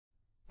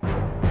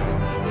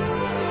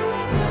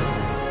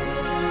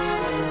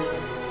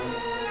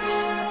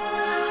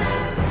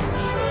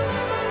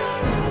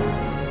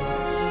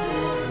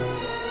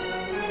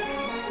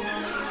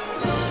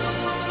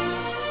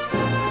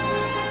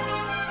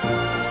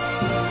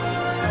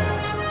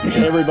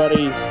Hey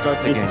everybody,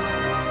 Start the game.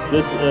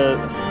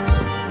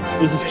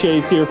 This is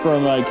Chase here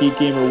from Geek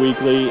Gamer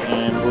Weekly,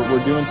 and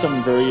we're doing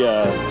something very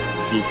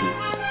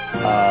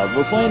geeky.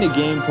 We're playing a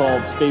game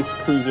called Space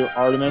Cruiser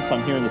Artemis.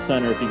 I'm here in the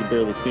center if you can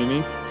barely see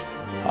me.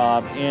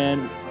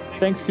 And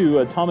thanks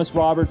to Thomas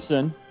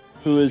Robertson,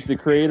 who is the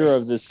creator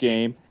of this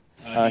game,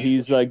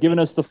 he's given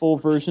us the full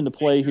version to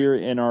play here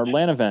in our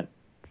LAN event.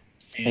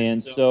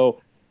 And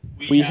so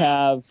we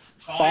have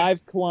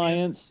 5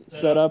 clients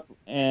set up,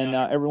 and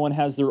everyone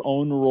has their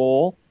own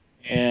role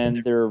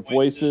and their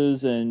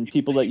voices and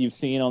people that you've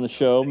seen on the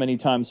show many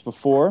times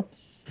before.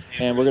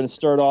 And we're going to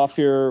start off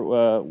here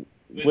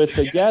with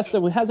a guest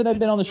that hasn't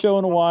been on the show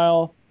in a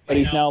while, but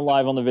he's now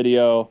live on the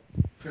video,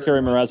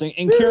 Kerry Mraz.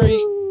 And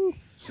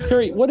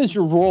Kerry, what is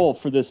your role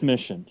for this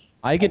mission?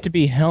 I get to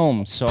be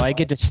helm, so I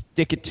get to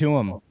stick it to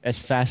him as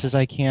fast as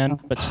I can,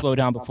 but slow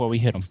down before we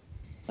hit him.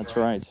 That's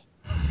right.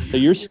 So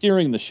you're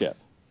steering the ship.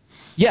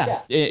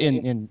 Yeah,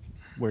 in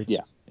words.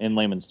 Yeah, in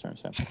layman's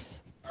terms. Yeah.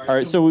 All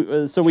right,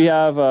 so we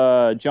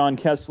have John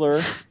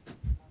Kessler.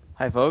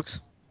 Hi, folks.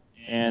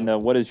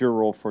 And what is your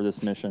role for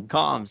this mission?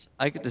 Comms.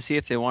 I get to see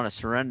if they want to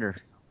surrender.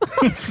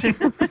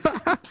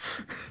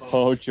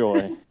 Oh,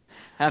 joy.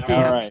 Happy,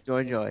 right.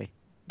 joy.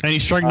 And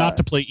he's trying not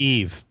to play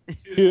Eve.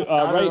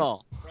 Not at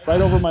all.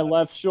 Right over my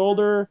left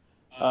shoulder,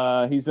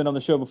 he's been on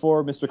the show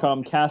before, Mr.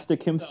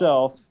 Comcastic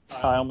himself,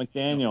 Kyle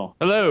McDaniel.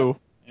 Hello.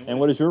 And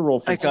what is your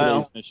role for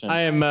today's mission?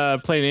 I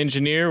am playing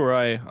engineer, where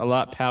I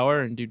allot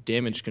power and do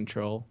damage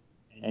control.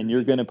 And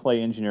you're going to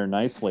play engineer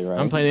nicely, right?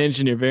 I'm playing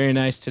engineer very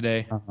nice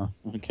today.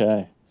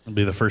 Okay. It'll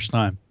be the first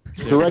time.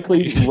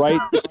 Directly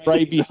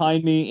right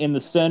behind me in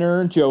the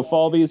center, Joe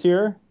Falby is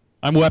here.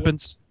 I'm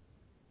weapons.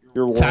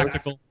 You're Worf.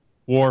 Tactical.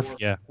 Worf,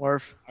 yeah.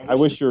 Worf. I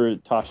wish you were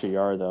Tasha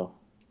Yar, though.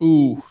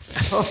 Ooh.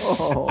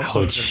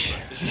 Ouch.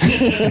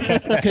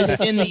 Because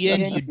in the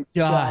end, you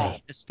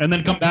die. And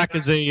then come back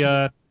as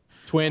a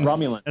Twin.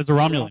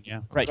 Romulan.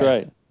 Yeah. Right. That's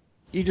right.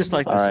 You just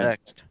like the All right.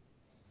 sext.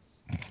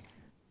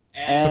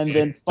 And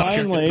then Tasha gets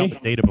finally, out the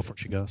data before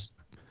she goes.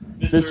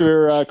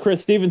 Mr.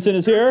 Chris Stevenson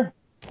is here.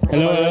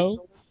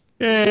 Hello.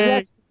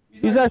 Yay!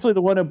 He's actually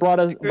the one who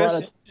brought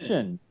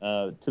attention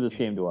to this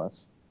game to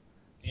us.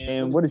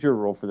 And what is your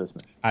role for this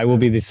mission? I will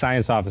be the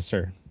science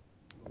officer.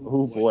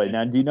 Oh boy!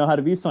 Now, do you know how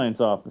to be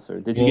science officer?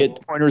 Did you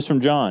get pointers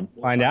from John?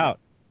 Find out.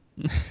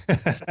 We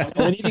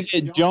need to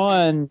get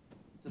John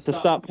to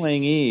stop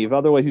playing Eve,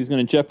 otherwise he's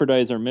going to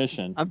jeopardize our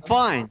mission. I'm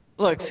fine.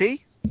 Look,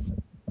 see?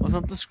 What's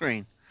on the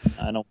screen?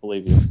 I don't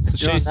believe you. So,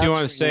 Chase, do you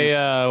want to say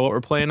what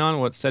we're playing on?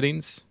 What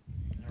settings?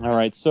 All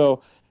right,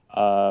 so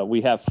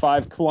we have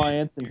 5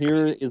 clients, and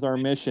here is our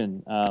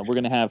mission. We're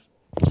going to have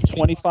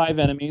 25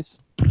 enemies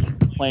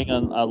playing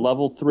on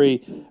level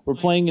 3. We're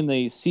playing in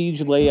the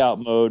siege layout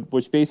mode,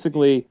 which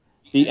basically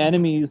the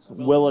enemies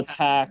will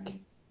attack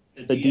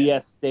the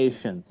DS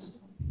stations.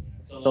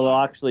 So they'll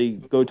actually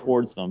go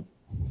towards them.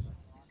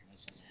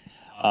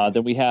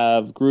 Then we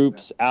have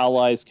groups,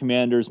 allies,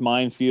 commanders,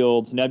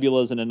 minefields,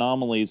 nebulas, and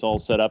anomalies all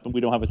set up, and we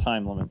don't have a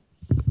time limit.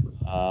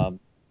 So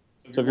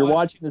if you're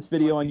watching this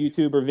video on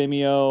YouTube or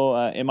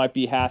Vimeo, it might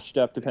be hashed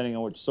up depending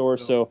on which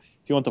source. So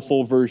if you want the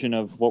full version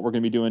of what we're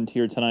going to be doing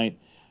here tonight,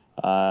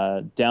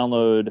 go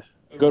to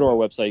our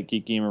website,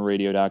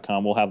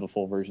 geekgamerradio.com. We'll have the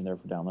full version there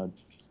for download.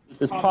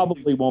 This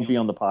probably won't be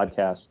on the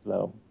podcast,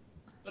 though.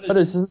 But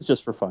this is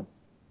just for fun.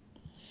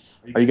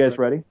 Are you guys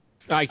ready?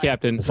 Hi,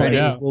 Captain.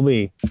 We'll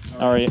be.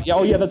 All right. Yeah,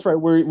 oh, yeah, that's right.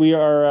 We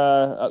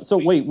are. So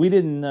wait, we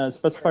didn't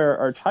specify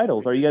our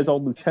titles. Are you guys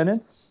all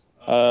lieutenants?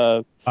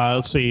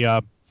 Let's see.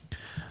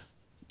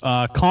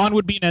 Khan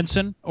would be an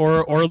ensign or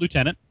a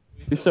lieutenant.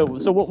 So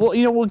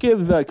we'll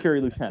give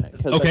Kerry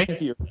lieutenant. Okay. I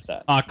think you're with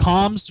that.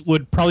 Comms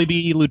would probably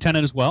be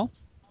lieutenant as well.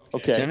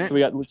 Okay. Lieutenant? So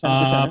we got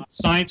lieutenant.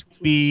 Science would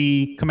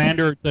be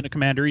commander or lieutenant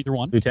commander, either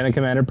one. Lieutenant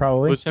commander,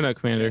 probably. Lieutenant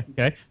Commander.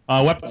 Okay.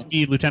 Weapons would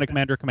be lieutenant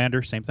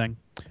commander, same thing.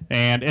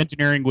 And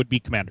engineering would be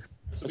commander.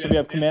 So we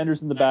have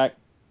commanders in the back.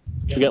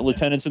 We got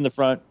lieutenants in the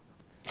front,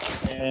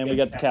 and we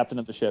got the captain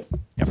of the ship.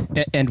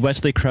 And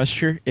Wesley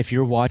Crusher, if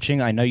you're watching,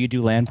 I know you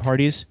do LAN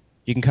parties.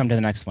 You can come to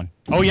the next one.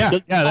 Oh yeah,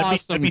 That's yeah.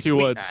 Awesome if you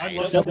would.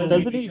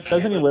 Doesn't he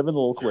live in the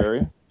local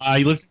area?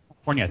 He lives in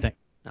California, I think.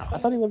 I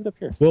thought he lived up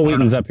here. Will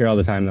Wheaton's up here all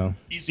the time, though.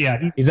 He's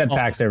He's at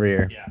PAX every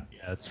year. Yeah,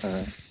 that's All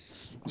right.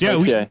 So, yeah.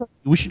 Okay.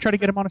 We should try to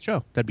get him on a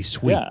show. That'd be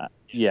sweet.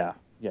 Yeah.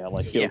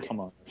 Like he'll come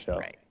on the show.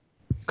 Right.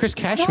 Chris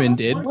Cashman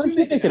did. When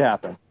do you think it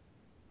happened?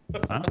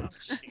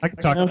 I can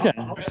talk. Okay.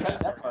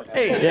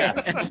 Hey.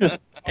 Yeah.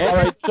 All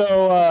right.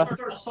 So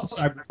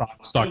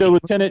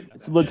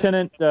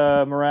Lieutenant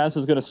Mraz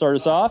is going to start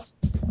us off.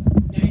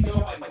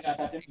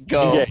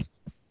 Go. Okay.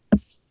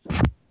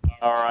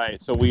 All right.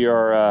 So we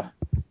are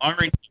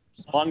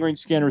Long-range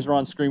scanners are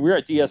on screen. We're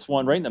at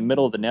DS1, right in the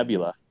middle of the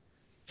nebula,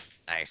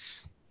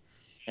 Nice.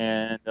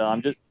 and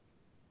I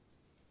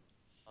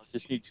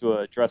just need to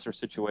address our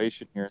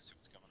situation here and see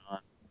what's going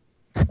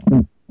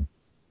on.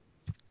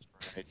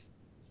 Right.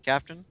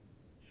 Captain,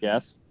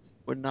 Yes.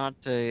 would not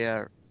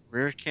a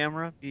rear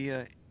camera be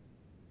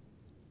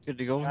good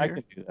to go I here?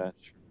 can do that.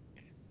 Sure.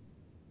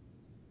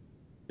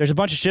 There's a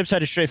bunch of ships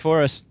headed straight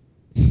for us.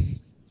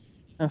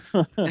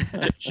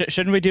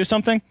 Shouldn't we do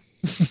something?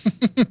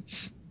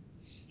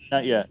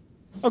 Not yet.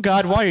 Oh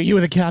God, why are you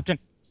the captain?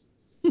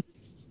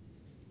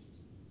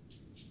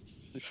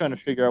 Just trying to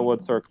figure out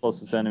what's our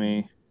closest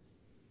enemy.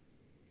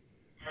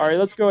 All right,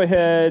 let's go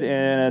ahead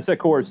and set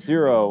course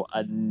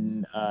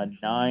 9.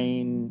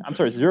 I'm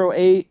sorry,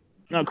 08.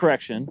 No,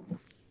 correction.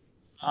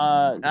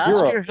 Ask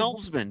 0. your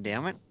helmsman,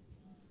 damn it.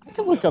 I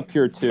can look up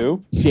here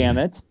too. Damn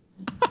it.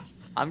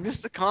 I'm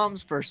just the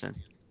comms person.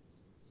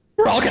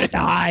 We're all gonna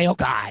die. Oh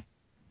God.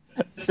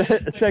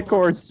 Set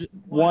course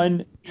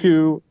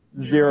 120.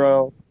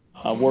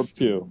 Warp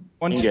 2.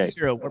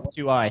 120. Warp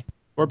 2I.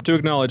 Warp 2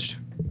 acknowledged.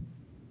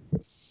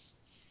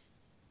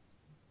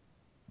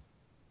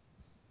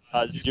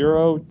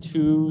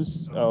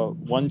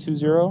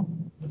 120.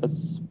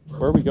 That's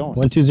where are we going?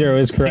 120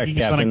 is correct,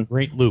 Taking us on a Captain.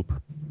 great loop.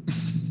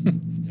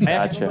 I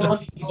have to Gotcha. go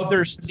to the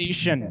other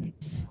station.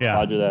 Yeah,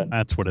 Roger that.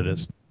 that's what it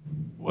is.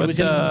 What? was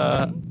in-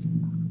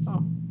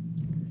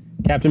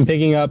 Captain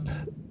picking up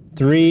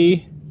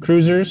 3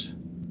 cruisers.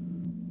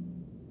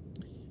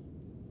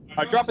 All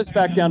right, drop us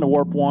back down to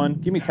warp 1.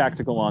 Give me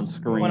tactical on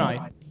screen.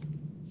 1I.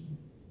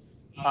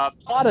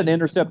 Plot an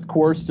intercept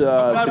course to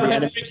God, the we're enemy.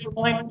 headed straight for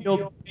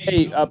minefield.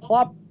 Hey,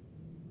 plot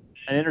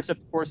an intercept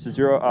course to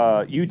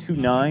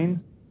U29.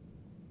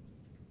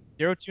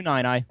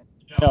 029I.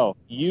 No,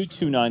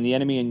 U29. The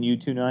enemy in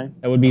U29.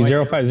 That would be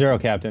 050,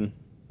 Captain.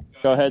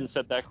 Go ahead and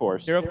set that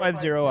course.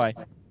 050I.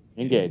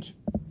 Engage.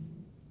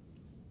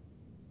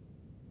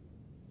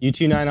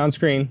 U29 on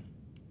screen.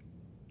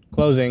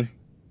 Closing.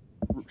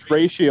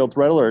 Ray shields.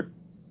 Red alert.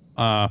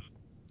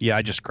 Yeah,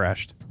 I just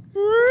crashed.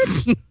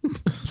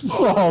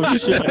 Oh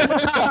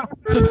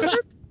shit.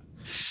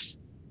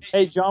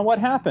 Hey, John, what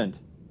happened?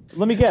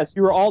 Let me guess.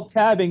 You were alt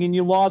tabbing and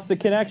you lost the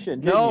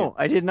connection. Didn't No,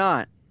 I did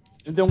not.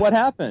 you? Then what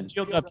happened?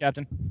 Shields up,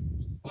 Captain.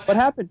 What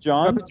happened,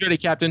 John? Weapons ready,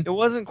 Captain. It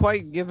wasn't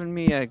quite giving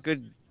me a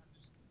good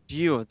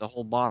view of the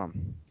whole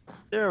bottom.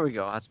 There we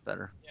go. That's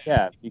better.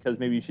 Yeah, because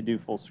maybe you should do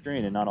full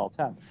screen and not alt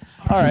tab.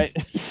 All right.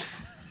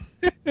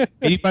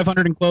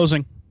 8,500 in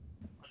closing.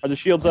 Are the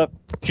shields up?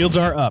 Shields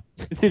are up.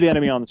 You can see the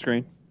enemy on the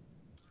screen.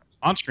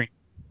 On screen.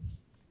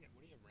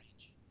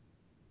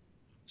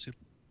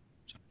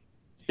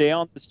 Stay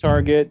on this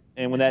target,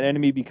 and when that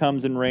enemy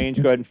becomes in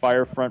range, go ahead and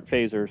fire front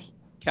phasers.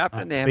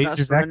 Captain, they have not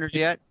Phasers surrendered active.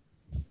 yet.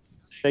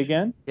 Say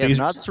again? They have Phasers-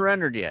 not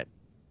surrendered yet.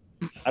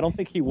 I don't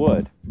think he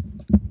would.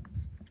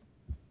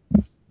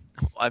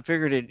 I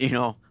figured it,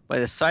 by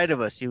the sight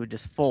of us, he would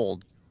just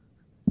fold.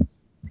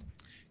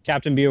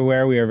 Captain, be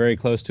aware we are very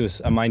close to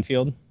a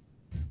minefield.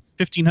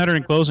 1,500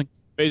 in closing.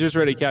 Phasers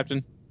ready,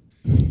 Captain.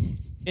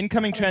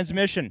 Incoming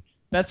transmission.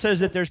 That says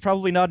that there's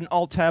probably not an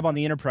alt tab on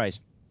the Enterprise.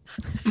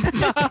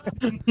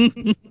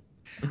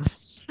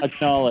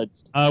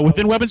 Acknowledged.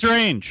 Within weapons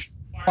range.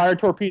 Fire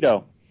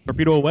torpedo.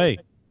 Torpedo away.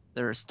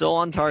 They're still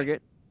on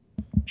target.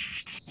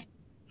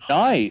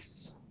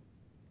 Nice.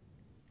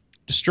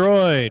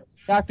 Destroyed.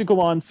 Tactical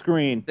on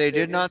screen. They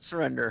did not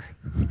surrender.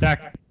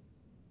 Attack.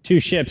 2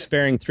 ships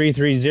bearing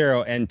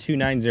 330 and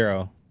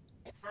 290.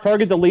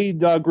 Target the lead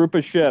group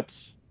of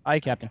ships. Aye,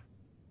 Captain.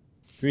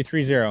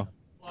 330.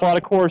 Plot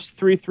a course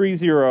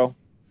 330.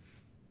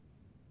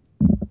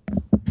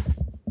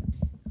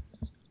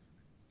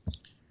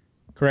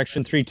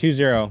 Correction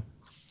 320.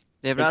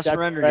 They have Take not that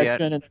surrendered yet.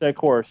 direction and set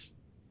course.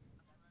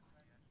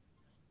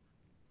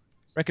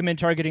 Recommend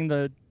targeting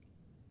the...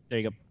 There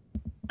you go.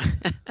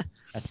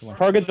 That's the one.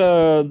 Target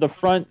the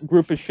front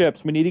group of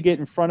ships. We need to get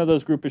in front of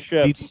those group of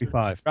ships.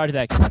 D35. Roger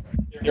that.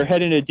 They're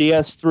heading to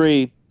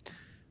DS3.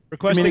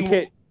 Requesting,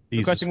 Communicate.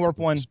 requesting warp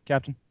 1,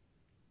 Captain.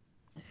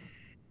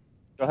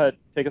 Go ahead.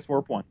 Take us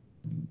warp 1.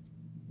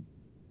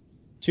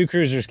 2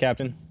 cruisers,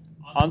 Captain.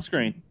 On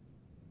screen.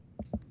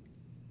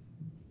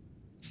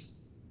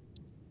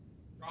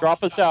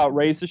 Drop us out.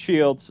 Raise the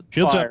shields.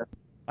 Shields up. Fire.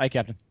 Aye,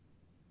 Captain.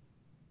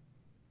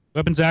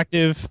 Weapons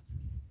active.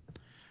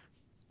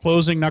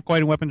 Closing, not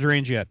quite in weapons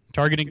range yet.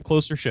 Targeting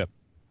closer ship.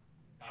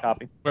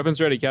 Copy. Weapons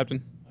ready,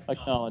 Captain.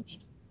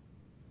 Acknowledged.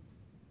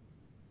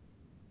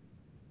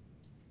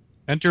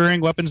 Entering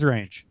weapons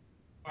range.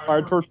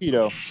 Fire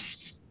torpedo.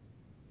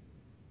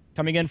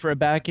 Coming in for a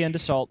back-end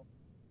assault.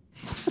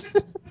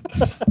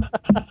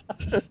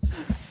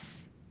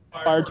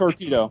 Fire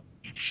torpedo.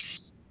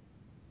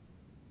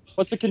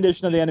 What's the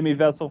condition of the enemy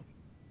vessel?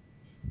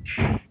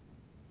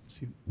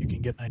 See, you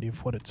can get an idea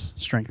of what its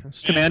strength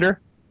is. Commander?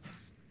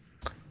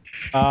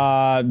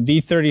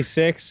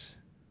 V-36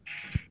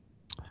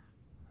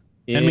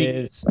 Enemy-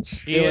 is He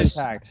still is-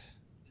 intact.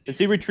 Is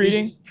he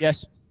retreating?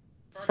 Yes.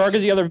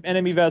 Target the other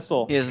enemy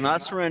vessel. He has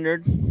not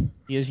surrendered.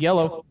 He is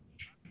yellow.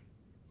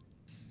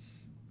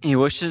 He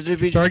wishes to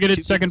be Targeted to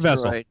be second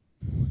vessel. destroyed.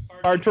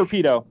 Fire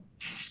torpedo.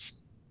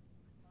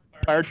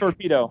 Fire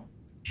torpedo.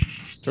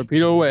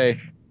 Torpedo away.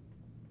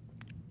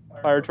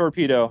 Fire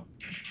torpedo.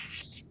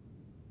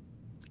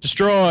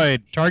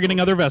 Destroyed. Targeting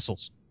other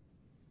vessels.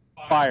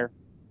 Fire.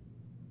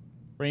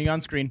 Bringing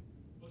on screen.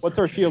 What's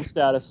our shield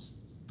status?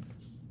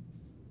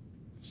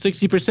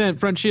 60%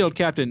 front shield,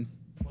 Captain.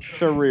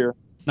 What's our rear?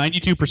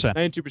 92%.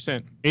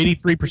 92%.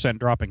 83%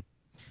 dropping.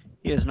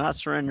 He is not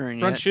surrendering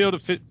Front yet. shield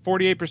of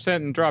 48%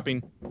 and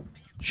dropping.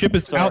 Ship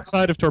is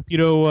outside of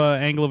torpedo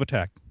angle of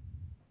attack.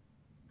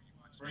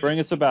 Bring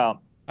us about.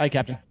 Aye,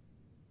 Captain.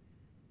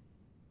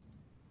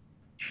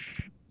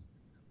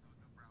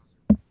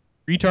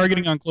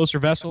 Retargeting on closer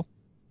vessel.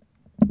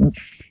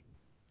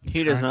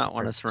 He does not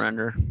want to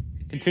surrender.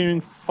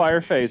 Continuing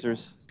fire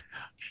phasers.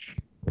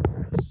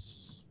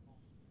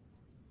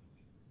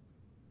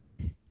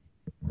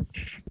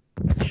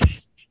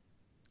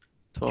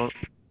 Total.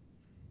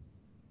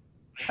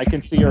 I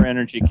can see our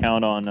energy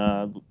count on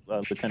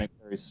Lieutenant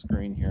Clary's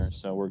screen here,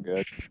 so we're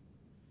good.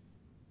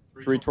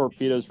 3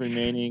 torpedoes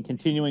remaining.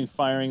 Continuing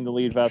firing the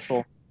lead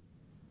vessel.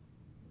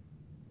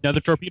 Another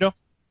torpedo.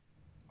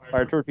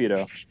 Fire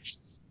torpedo.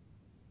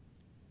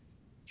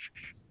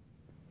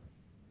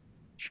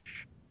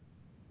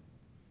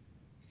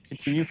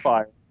 Continue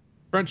fire.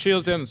 Front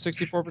shield's down to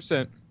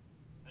 64%.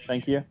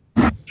 Thank you.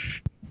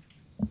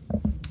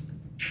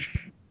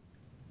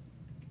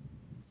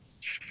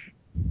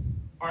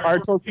 Fire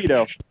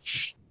torpedo.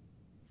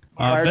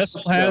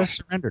 Vessel has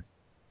surrendered.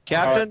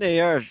 Captain, they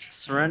are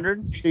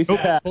surrendered. CC Nope,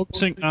 pass.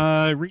 focusing,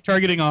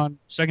 retargeting on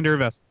secondary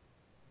vessel.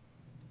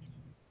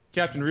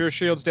 Captain, rear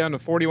shield's down to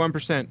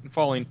 41% and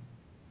falling.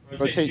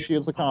 Rotate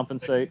shields to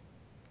compensate.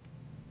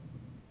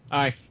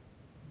 Aye.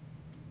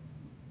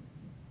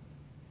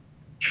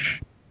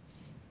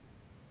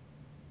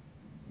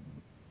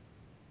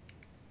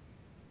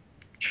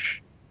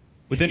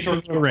 Within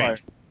torpedo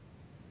range.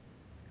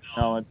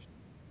 Knowledge.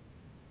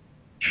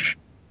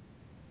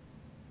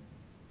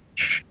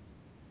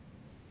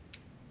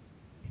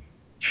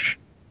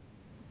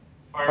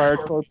 Fire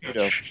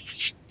torpedo.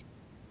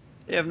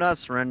 They have not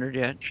surrendered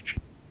yet.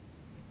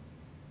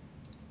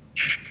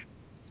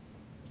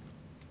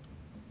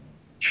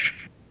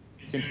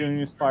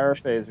 Continues fire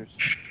phasers.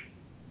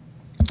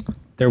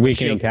 They're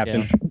weakening, Shield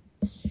Captain. down.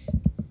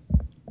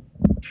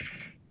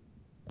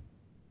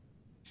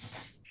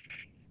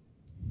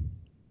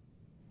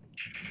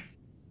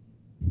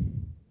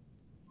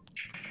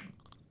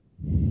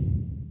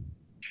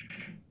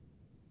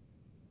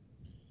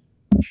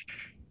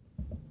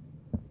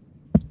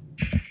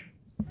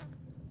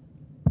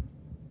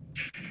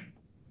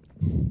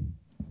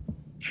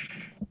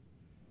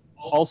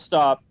 All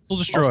stop. Vessel I'll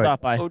destroyed.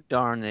 stop by. Oh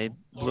darn, they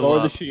blew Lower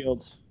the up.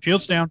 shields.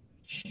 Shields down.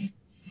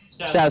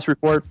 Status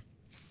report.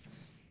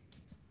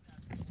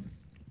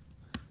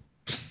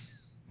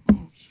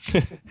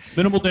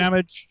 Minimal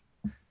damage.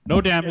 No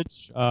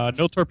damage.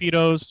 No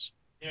torpedoes.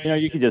 You know,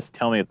 you can just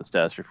tell me if the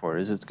status report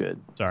is. It's good.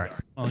 Sorry.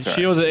 That's all right.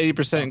 Shield's at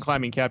 80% and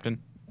climbing, Captain.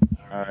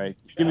 All right.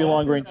 Give me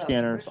long range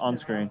scanners on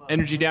screen.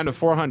 Energy down to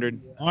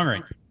 400. Long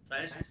range.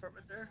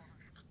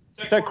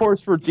 Check course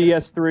for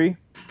DS3. You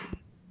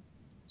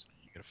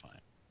gotta find.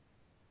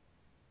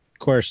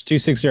 Course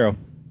 260.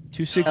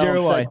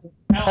 260I.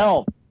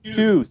 Helm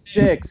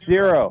 260.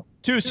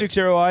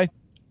 260I.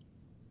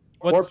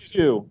 Warp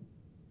 2.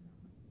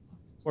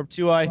 Warp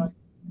 2I.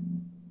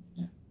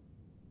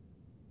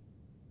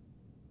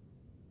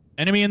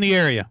 Enemy in the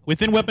area.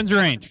 Within weapons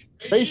range.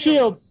 Raise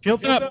shields.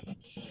 Shields up.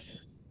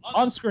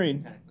 On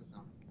screen.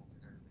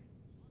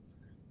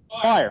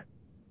 Fire.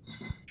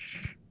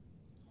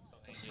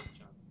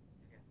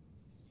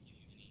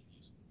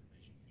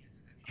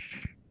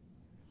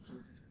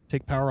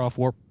 Take power off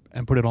warp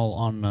and put it all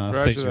on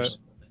Roger phasers. that.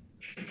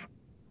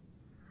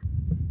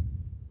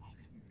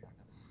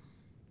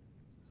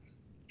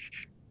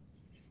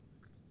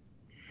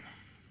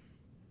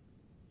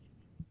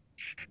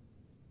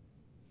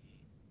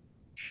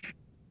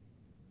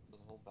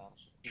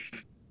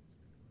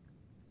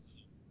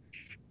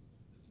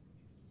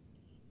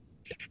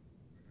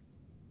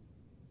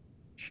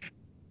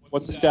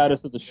 What's the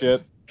status of the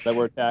ship that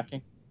we're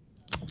attacking?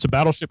 It's a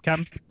battleship,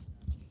 Captain.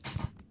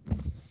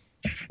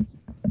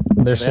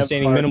 They're They have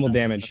sustaining fire. minimal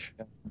damage.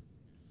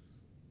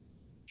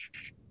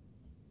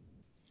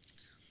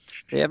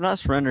 They have not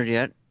surrendered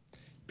yet.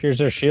 Appears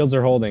their shields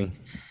are holding.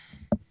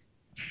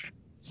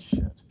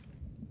 Shit.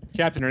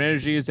 Captain, our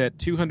energy is at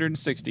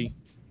 260.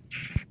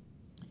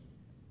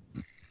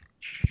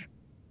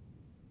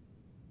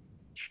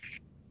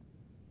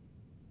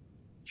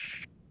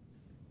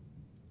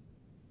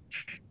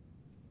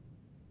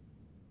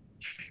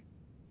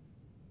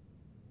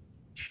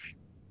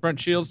 Front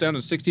shield's down to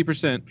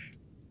 60%.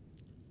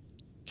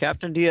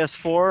 Captain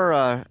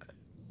DS4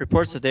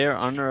 reports that they are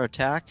under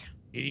attack.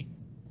 80.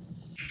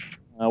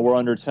 We're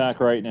under attack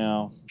right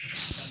now.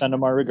 Send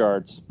them my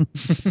regards.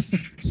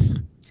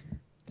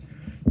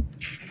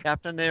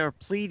 Captain, they are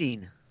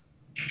pleading.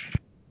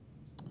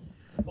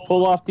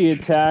 Pull off the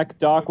attack,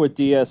 dock with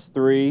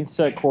DS3,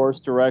 set course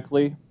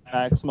directly,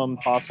 maximum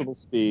possible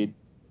speed,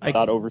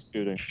 without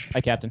overshooting.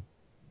 Aye, Captain.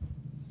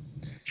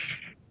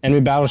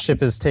 Enemy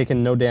battleship has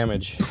taken no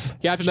damage.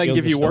 Captain, I can Shields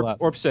give are you still warp, up.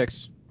 warp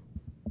 6.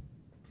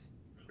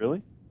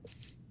 Really?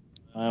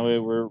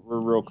 We're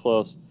real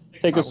close.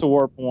 Take us to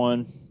warp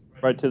 1,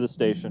 right to the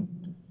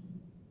station.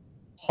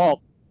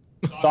 Halt.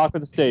 Dock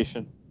with the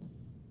station.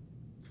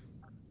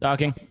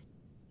 Docking.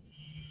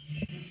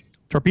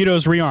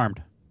 Torpedoes rearmed.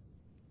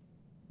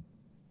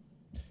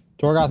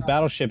 Torgoth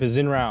battleship is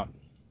en route.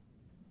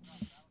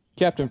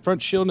 Captain,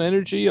 front shield and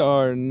energy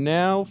are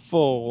now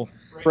full.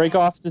 Break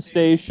off the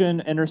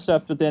station.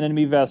 Intercept with an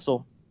enemy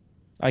vessel.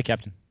 Aye,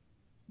 Captain.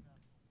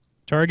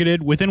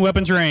 Targeted within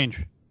weapons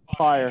range.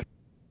 Fire.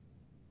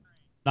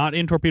 Not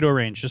in torpedo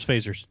range, just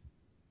phasers.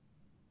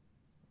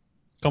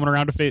 Coming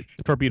around to the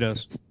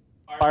torpedoes.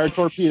 Fire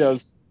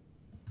torpedoes.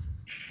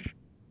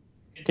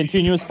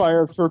 Continuous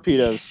fire of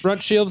torpedoes.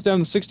 Front shield's down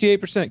to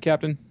 68%,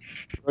 Captain.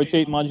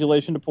 Rotate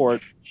modulation to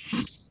port.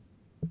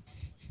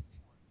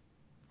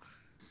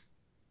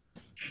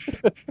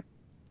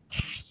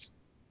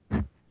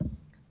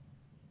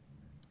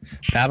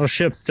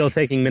 Battleship still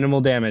taking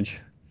minimal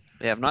damage.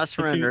 They have not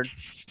surrendered.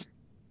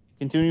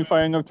 Continue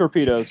firing of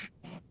torpedoes.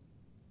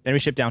 Enemy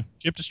ship down.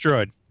 Ship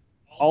destroyed.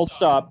 All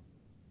stop.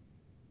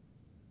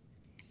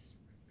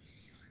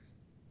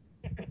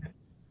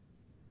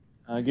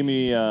 Give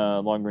me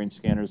long-range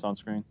scanners on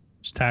screen.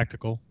 It's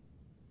tactical.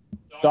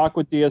 Dock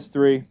with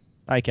DS3.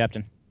 Aye,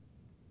 Captain.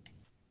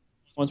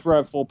 Once we're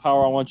at full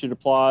power, I want you to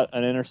plot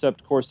an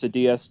intercept course to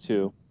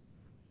DS2.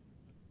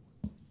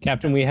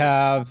 Captain, we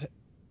have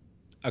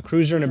a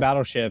cruiser and a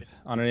battleship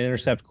on an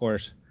intercept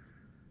course.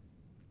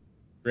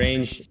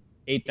 Range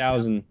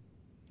 8,000.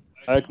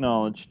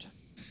 Acknowledged.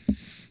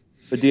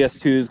 The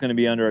DS2 is going to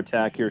be under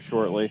attack here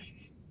shortly.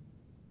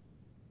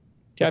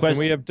 Captain,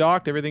 we have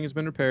docked. Everything has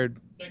been repaired.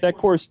 Set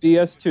course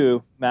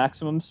DS2,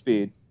 maximum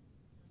speed.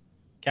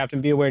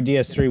 Captain, be aware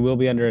DS3 will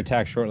be under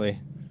attack shortly.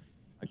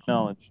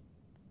 Acknowledged.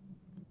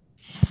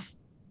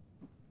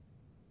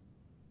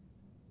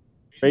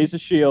 Raise the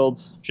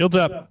shields. Shields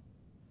up.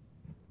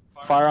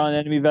 Fire on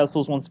enemy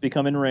vessels once they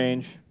become in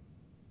range.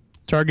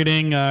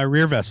 Targeting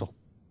rear vessel.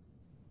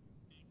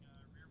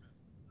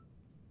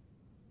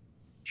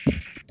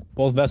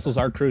 Both vessels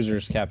are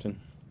cruisers, Captain.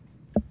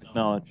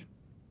 Acknowledge.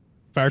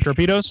 Fire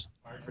torpedoes.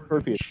 Fire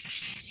torpedo.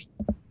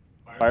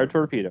 Fire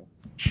torpedo.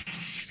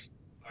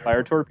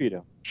 Fire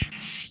torpedo.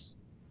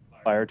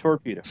 Fire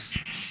torpedo.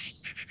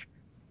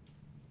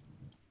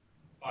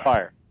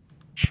 Fire.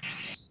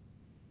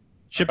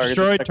 Ship Target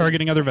destroyed. detected.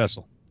 Targeting other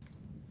vessel.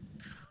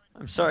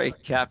 I'm sorry,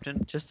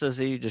 Captain. Just as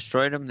you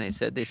destroyed them, they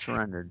said they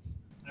surrendered.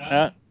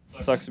 That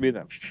sucks to be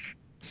them.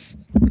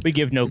 We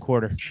give no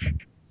quarter.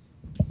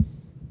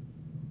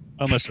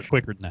 Unless they're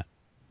quicker than that.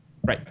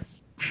 Right.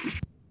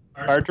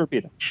 Fire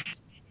torpedo.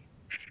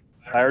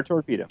 Fire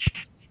torpedo.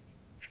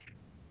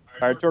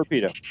 Fire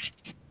torpedo.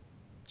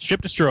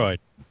 Ship destroyed.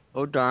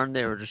 Oh darn,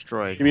 they were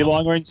destroyed. Give me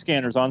long-range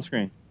scanners on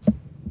screen.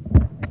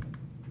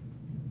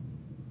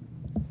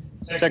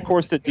 Set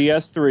course to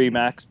DS3,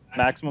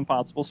 maximum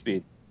possible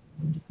speed.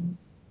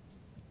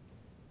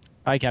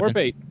 Aye, Or Captain.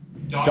 bait.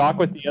 Dock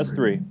with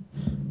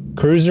DS3.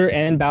 Cruiser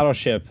and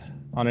battleship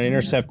on an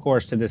intercept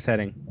course to this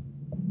heading.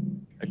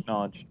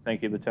 Acknowledged.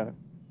 Thank you, Lieutenant.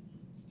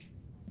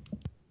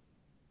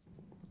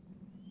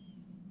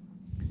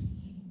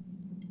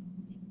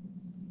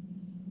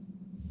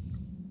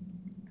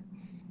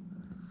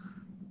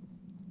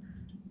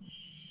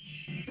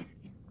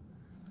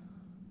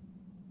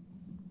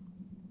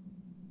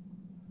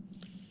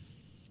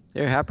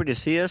 They're happy to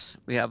see us.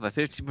 We have a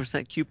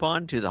 50%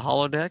 coupon to the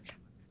holodeck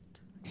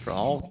for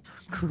all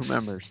crew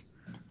members.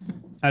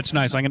 That's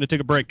nice. I'm going to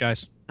take a break,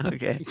 guys.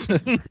 Okay.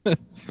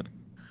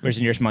 Where's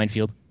the nearest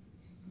minefield?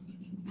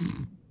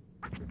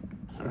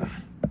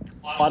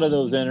 Plot of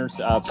those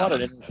plot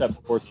an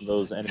intercept course of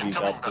those enemy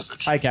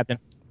vessels. Aye, Captain.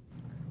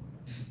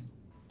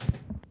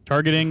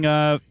 Targeting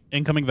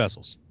incoming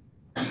vessels.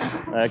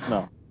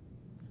 Acknowledged.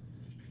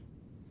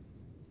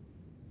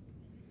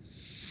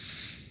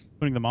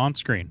 Putting them on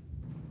screen.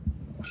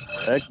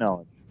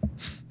 Acknowledged.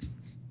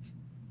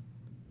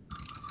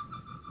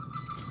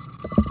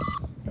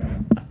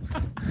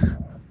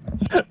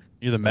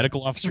 You're the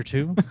medical officer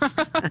too?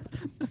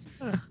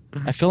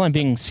 I feel I'm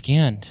being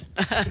scanned.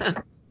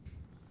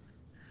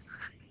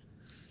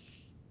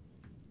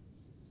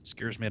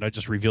 Scares me. I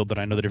just revealed that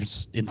I know the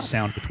difference in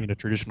sound between a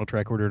traditional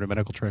tricorder and a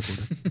medical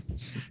tricorder.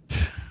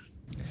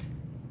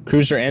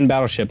 Cruiser and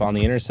battleship on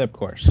the intercept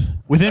course.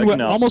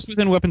 Almost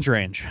within weapons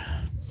range.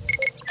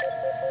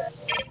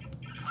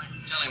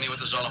 Telling me what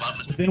this is all about,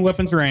 Mr. Within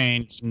weapons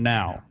range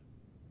now.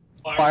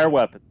 Fire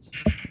weapons.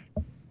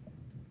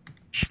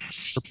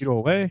 Torpedo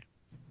away.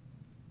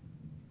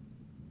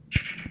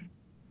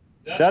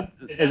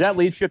 Is that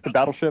lead ship the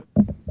battleship?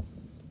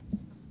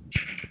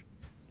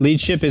 Lead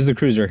ship is the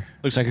cruiser.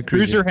 Looks like a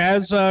Cruiser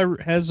cruiser.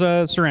 has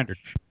surrendered.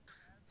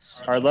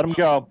 All right, let them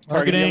go. Target the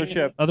Targeting other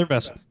ship. other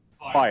vessel.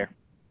 Fire.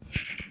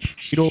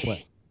 Torpedo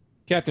away.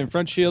 Captain,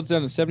 front shield's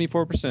down to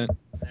 74%.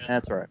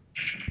 That's all right.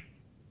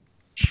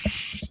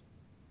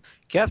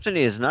 Captain,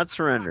 he has not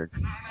surrendered.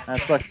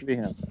 That sucks to be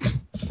him.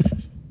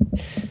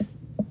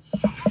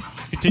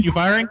 Continue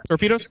firing.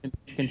 Torpedoes.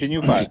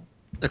 Continue fire.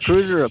 The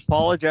cruiser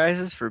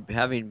apologizes for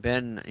having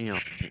been, an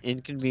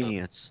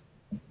inconvenience.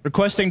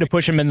 Requesting to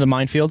push him into the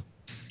minefield.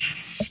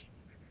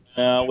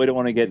 No, we don't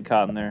want to get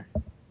caught in there.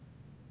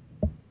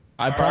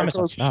 I promise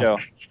I'll stop. Go.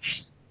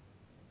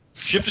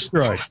 Ship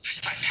destroyed.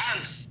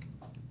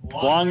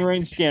 Long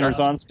range scanners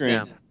on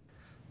screen.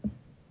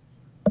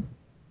 Yeah.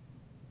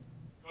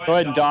 Go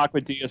ahead and dock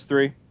with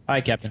DS3.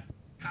 Aye, Captain.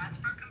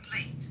 Transfer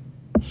complete.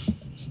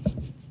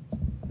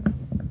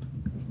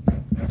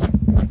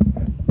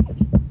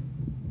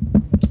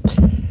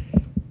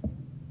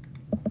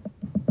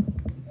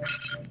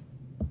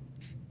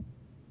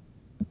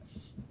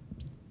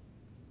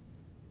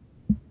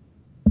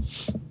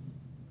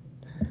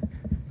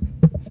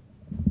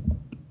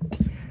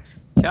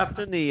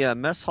 Captain, the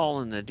mess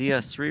hall in the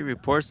DS3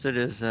 reports it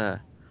is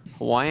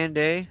Hawaiian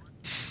Day.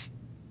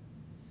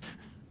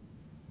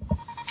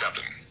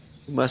 Captain,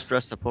 You must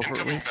dress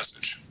appropriately. incoming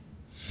message.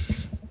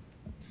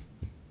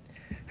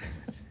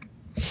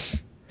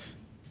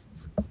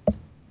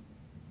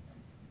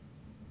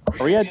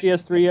 Are we at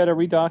DS3 yet? Are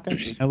we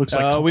docking? That looks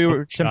like We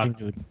were shot.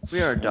 attempting to.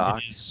 We are It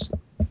docked. is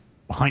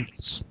behind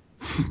us.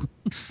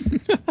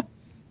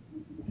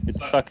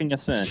 It's sucking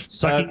us in.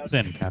 Sucking us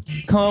in,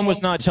 Captain. Com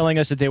was not telling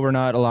us that they were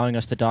not allowing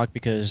us to dock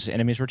because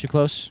enemies were too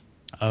close.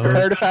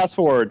 Prepare to fast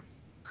forward.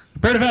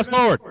 Prepare to fast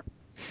forward.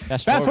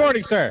 Fast Fast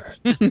forward. forwarding, sir.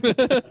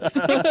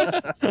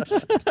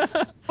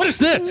 What is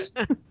this?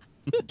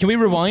 Can we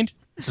rewind?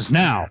 This is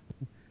now.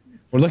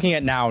 We're looking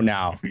at now.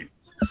 That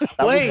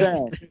was Wait.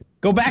 then.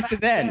 Go back to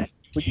then.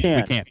 We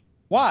can't. We can't.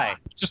 Why?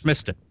 Just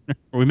missed it.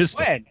 Or we missed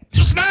When? it.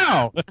 Just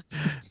now.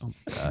 Oh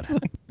my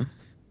god.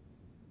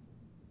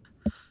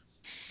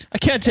 I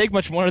can't take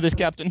much more of this,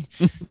 Captain.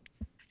 Can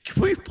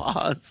we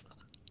pause?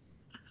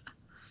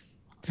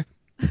 Is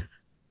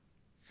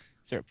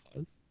there a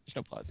pause? There's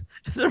no pause.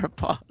 Is there a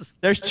pause?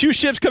 There's 2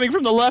 ships coming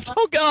from the left.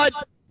 Oh God!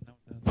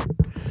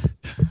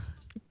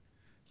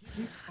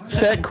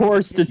 Set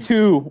course to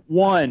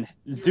 210.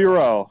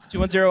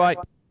 210. I.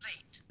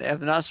 They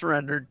have not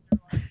surrendered.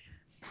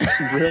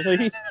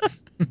 Really?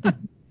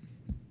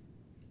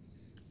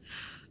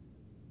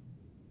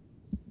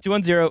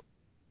 210.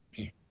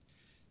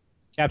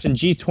 Captain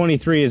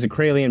G-23 is a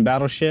Kralian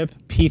battleship.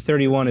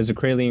 P-31 is a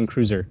Kralian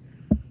cruiser.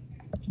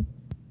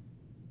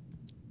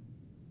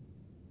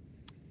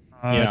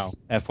 You know,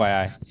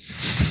 FYI.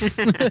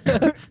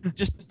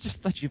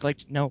 just thought you'd like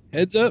to know.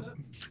 Heads up.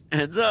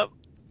 Heads up.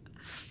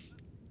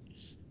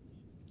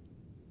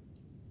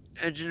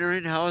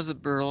 Engineering, how is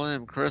it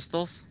beryllium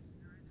crystals?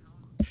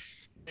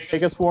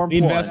 Take us warm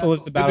Lead point. vessel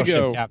is the Good to battleship,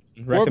 go.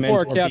 Captain. Warp Recommend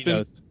forward, Captain.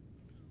 torpedoes.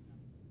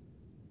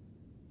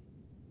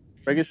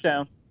 Bring us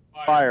down.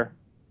 Fire.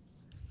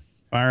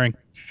 Firing.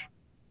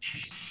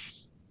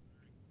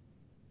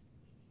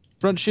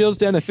 Front shields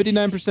down to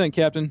 59%,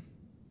 Captain.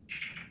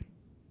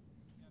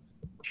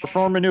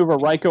 Perform maneuver.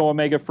 Ryko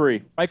Omega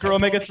free. Micro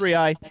Omega 3.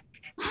 I.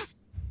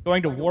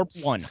 Going to warp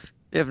 1.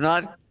 They have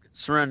not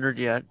surrendered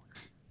yet.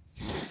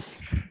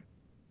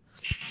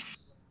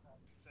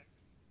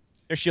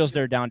 Their shields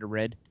there down to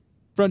red.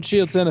 Front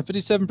shields down to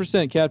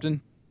 57%,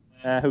 Captain.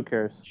 Who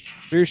cares?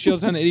 Rear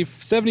shields down to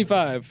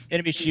 75.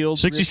 Enemy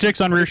shields.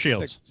 66 on rear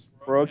shields.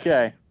 We're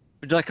okay.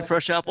 Would you like a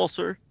fresh apple,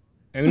 sir?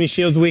 Enemy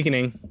shields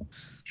weakening.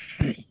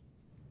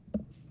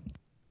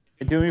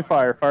 Do me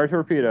fire. Fire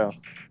torpedo.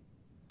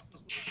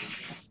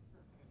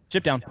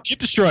 Ship down. Ship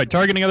destroyed.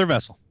 Targeting other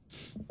vessel.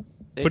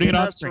 They Putting did it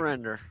on not screen.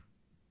 surrender.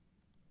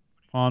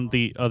 On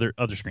the other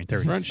screen. There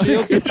we go. Front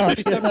shields at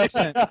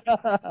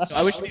 57%. So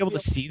I wish to be able to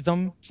see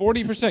them.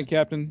 40%,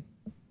 Captain.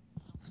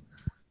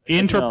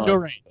 In torpedo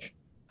No. range.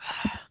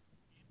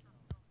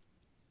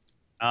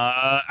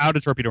 Out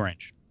of torpedo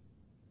range.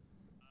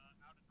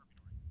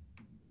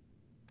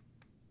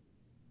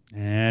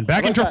 And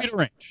back in like that. torpedo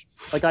range.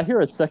 Like I hear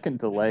a second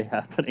delay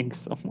happening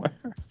somewhere.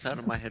 It's out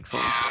of my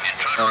headphones.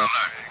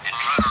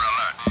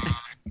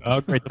 Oh,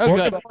 great. The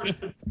Oh,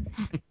 port- good.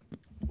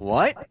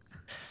 What?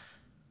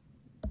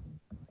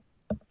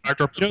 Our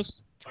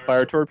torpedoes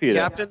Fire torpedo.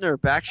 Captain, their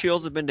back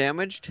shields have been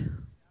damaged.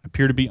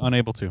 appear to be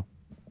unable to.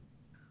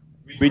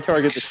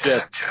 Retarget the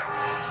ship.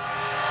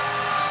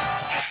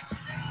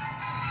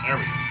 There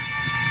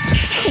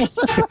we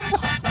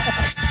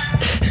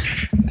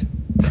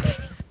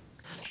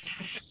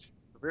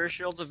The rear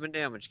shields have been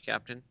damaged,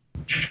 Captain.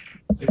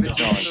 Give it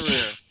to them in the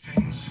rear.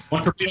 go.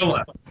 One torpedo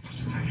left.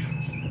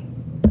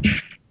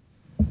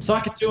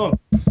 Sock it to him.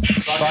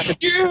 Socket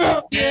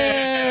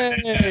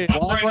Yay!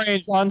 long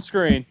range on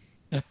screen.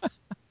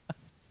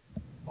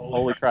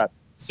 Holy crap.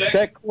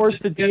 Set course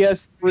to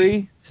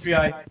DS3.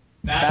 3I.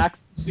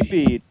 Max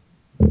speed.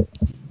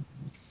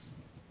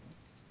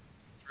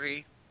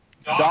 3.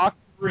 Dock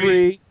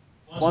 3.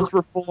 Once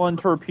we're full on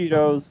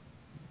torpedoes.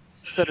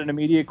 Set an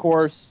immediate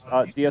course.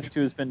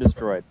 DS2 has been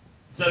destroyed.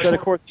 Set a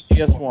course to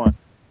DS1.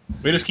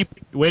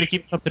 Way to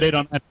keep up to date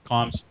on that,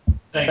 comms.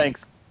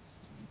 Thanks.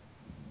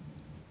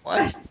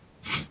 What?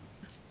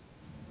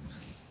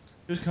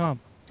 Who's calm?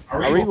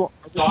 Are we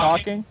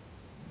docking?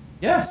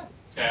 Yes.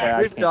 Yeah,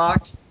 I We've can't-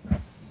 docked.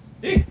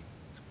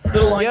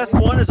 Little line.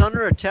 DS1 is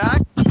under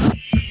attack.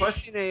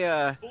 Requesting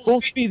a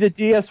Full speed to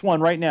DS1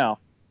 right now.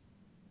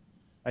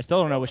 I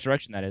still don't know which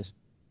direction that is.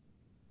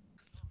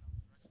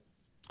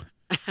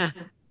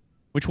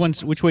 Which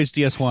way's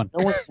DS1?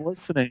 No one's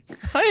listening.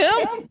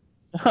 I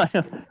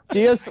am.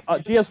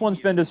 DS1's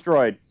been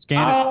destroyed.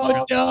 Scan it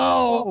Oh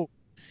no!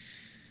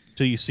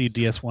 until you see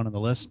DS1 on the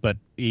list, but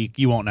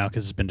you won't now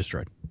because it's been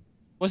destroyed.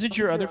 Wasn't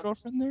your other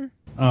girlfriend there?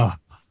 Oh,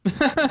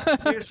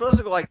 So you're supposed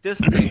to go like this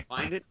until you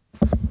find it.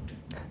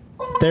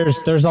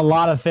 There's a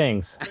lot of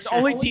things. There's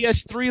only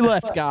DS3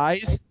 left,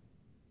 guys.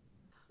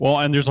 well,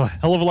 and there's a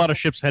hell of a lot of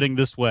ships heading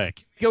this way.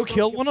 Go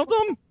kill one of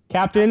them?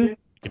 Captain, You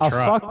can a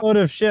try. fuckload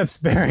of ships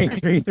bearing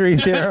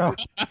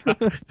 330.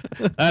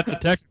 That's a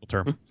technical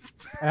term.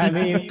 I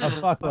mean, a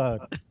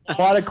fuckload.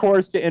 Plot a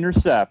course to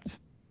intercept.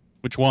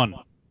 Which one?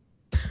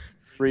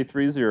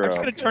 330. I'm just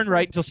gonna turn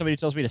right until somebody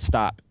tells me to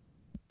stop.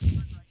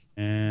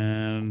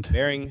 And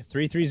Bearing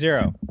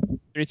 330.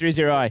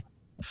 330I. Want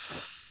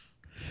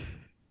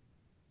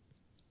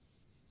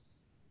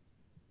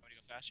to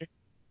go faster?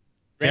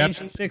 Range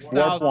Captain, Warp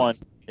 6,000. 1.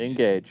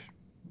 Engage.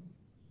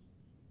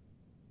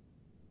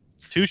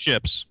 2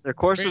 ships. Their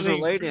courses are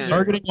Really? laid in.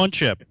 Targeting 1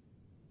 ship.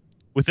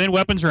 Within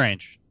weapons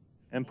range.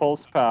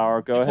 Impulse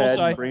power. Go Impulse ahead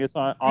eye. and bring us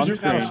on Cruiser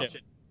screen.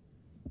 battleship.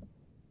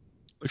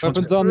 Which one's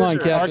Weapons online,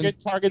 Captain.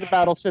 Target the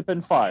battleship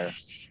and fire.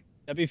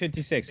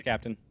 W56,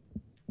 Captain.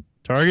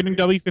 targeting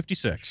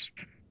W56.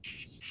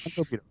 And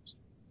torpedoes.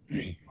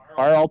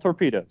 Fire all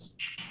torpedoes.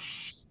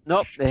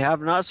 Nope, they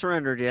have not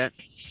surrendered yet.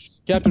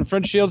 Captain,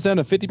 front shield's down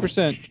to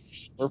 50%.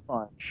 We're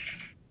fine.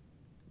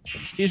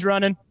 He's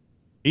running.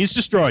 He's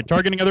destroyed.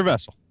 Targeting other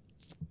vessel.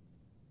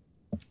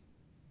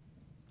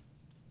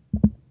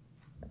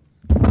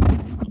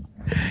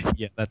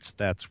 Yeah,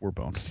 that's we're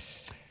boned.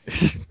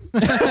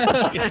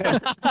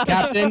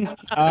 Captain,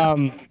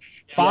 5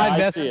 I see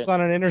vessels it.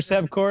 on an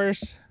intercept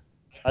course.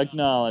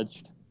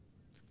 Acknowledged.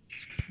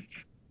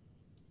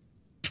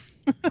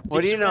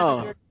 What do you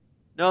know?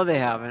 No, they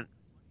haven't.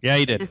 Yeah,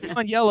 he did. Come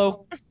on,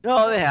 yellow.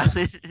 No, they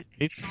haven't.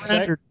 He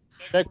surrendered.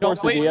 Set course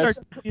Don't to waste our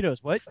DS. torpedoes.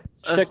 What?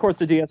 Set course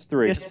to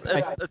DS3. Yes,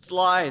 It's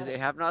lies. They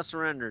have not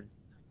surrendered.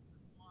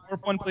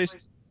 Warp 1, please.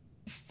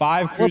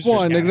 5 Warp cruisers.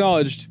 1, Captain.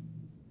 acknowledged.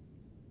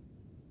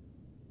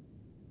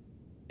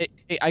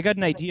 Hey, I got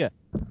an idea.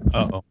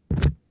 Uh-oh.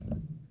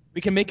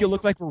 We can make it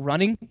look like we're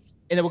running,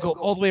 and then we'll go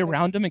all the way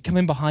around them and come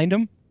in behind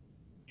them.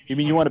 You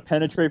mean you want to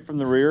penetrate from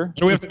the rear?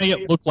 So we have to make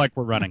it look like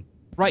we're running.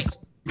 Right.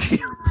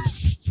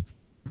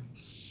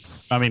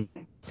 I mean,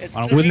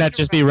 Wouldn't that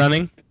just be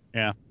running?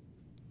 yeah.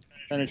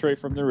 Penetrate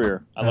from the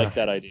rear. I like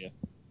that idea.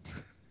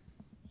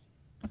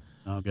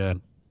 Oh,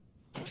 good.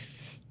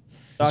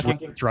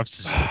 Docking. Thrust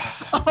is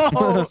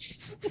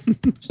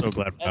so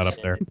glad we're not up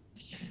there.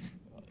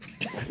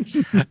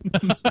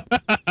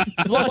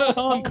 Lost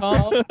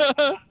com.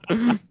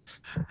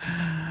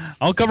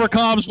 I'll cover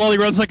comms while he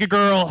runs like a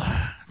girl.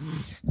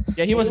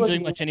 Yeah, he wasn't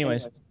doing much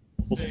anyways.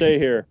 We'll stay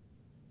here.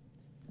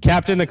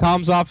 Captain, the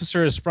comms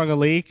officer has sprung a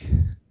leak.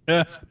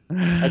 Yeah. We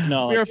are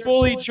Acknowledged.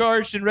 fully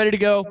charged and ready to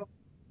go.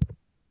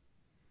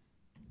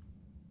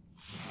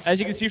 As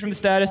you can see from the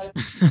status.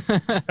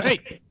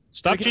 Hey,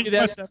 stop We can do changing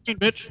my that. screen,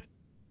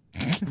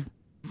 bitch.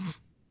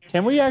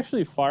 Can we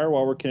actually fire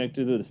while we're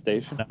connected to the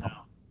station?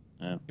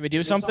 Can we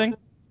do something?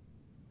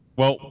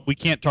 Well, we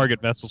can't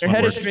target vessels. They're when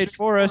headed we're- straight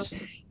for us.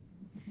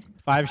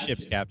 5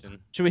 ships, Captain.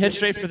 Should we head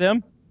straight for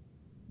them?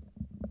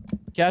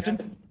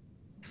 Captain?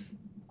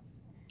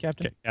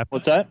 Captain? Okay, Captain.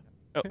 What's that?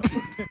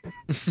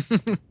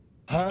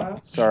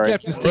 Sorry.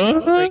 Captain's taking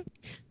a break.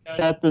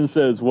 Captain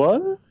says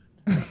what?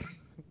 Can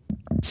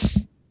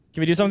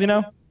we do something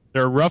now?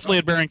 They're roughly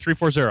at bearing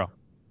 340.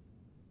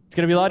 It's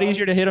going to be a lot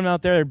easier to hit them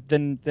out there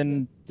than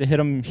to hit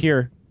them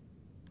here.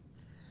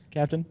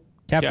 Captain?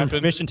 Captain, Captain.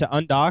 permission to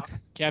undock.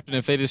 Captain,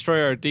 if they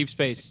destroy our deep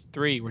space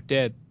 3, we're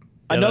dead.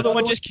 Yeah, Another that's-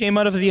 one just came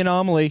out of the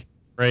anomaly.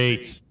 Great.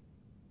 It's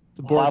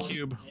a Borg Wow.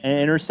 cube. And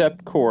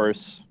intercept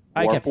course.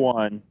 I Warp can-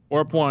 1.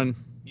 Warp 1.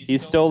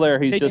 He's still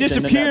there. He's They just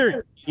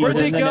disappeared. In Where'd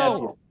the they nebula.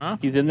 go? Huh?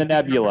 He's in the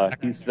nebula.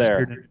 He's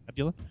there.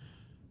 Nebula?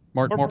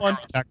 Warp More one.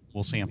 attack.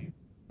 We'll see him.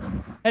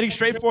 Heading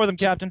straight for them,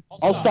 Captain.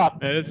 I'll stop.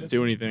 That doesn't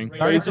do anything.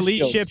 Target the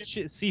lead ship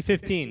Skills.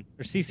 C15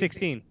 or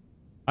C16.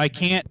 I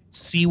can't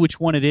see which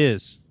one it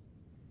is.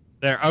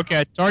 There.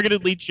 Okay.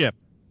 Targeted lead ship.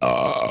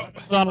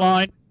 It's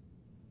online.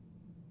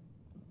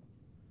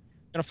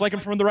 Gonna flank him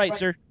from the right,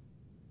 sir.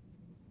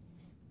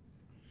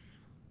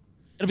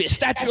 It'll be a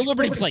Statue of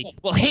Liberty plate.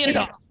 We'll hand it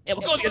off, and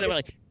we'll go the other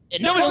way.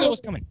 And nobody will know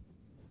what's coming.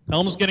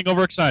 Helm's getting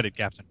overexcited,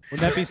 Captain.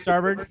 Wouldn't that be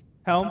starboard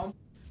helm?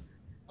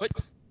 What?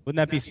 Wouldn't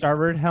that be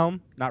starboard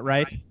helm? Not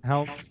right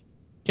helm.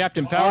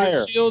 Captain, power Fire.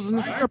 the shields and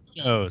the...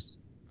 Nose.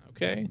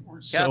 Okay.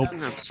 So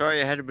Captain, I'm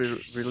sorry I had to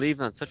be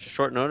relieved on such a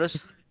short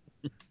notice.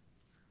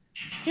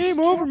 Game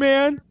over,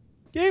 man.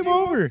 Game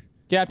over.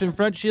 Captain,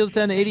 front shield's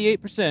down to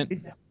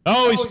 88%.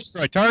 oh, he's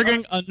destroyed.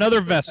 Targeting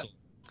another vessel.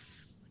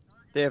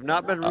 They have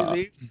not been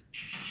relieved.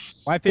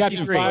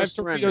 Captain, 553. 5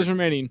 Surrender. torpedoes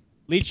remaining.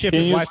 Lead ship is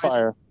Continue Y.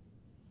 fire.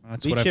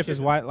 That's Lead what ship is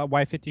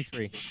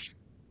Y53.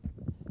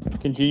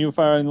 Continue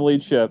firing the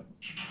lead ship.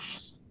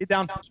 Get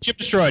down. Ship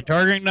destroyed.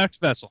 Targeting next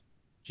vessel.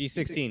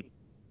 G16.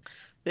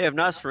 They have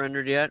not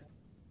surrendered yet.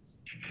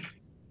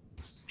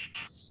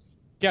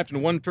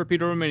 Captain, 1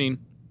 torpedo remaining.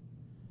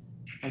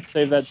 Let's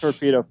save that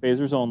torpedo.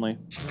 Phasers only.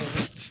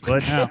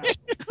 What now?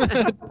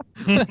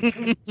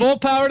 Full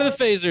power to the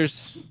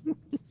phasers.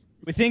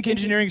 We think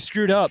engineering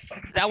screwed up.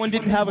 That one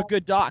didn't have a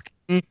good dock.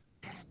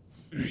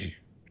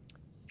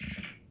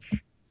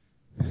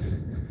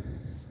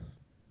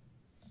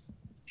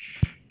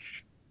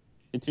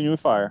 Continue with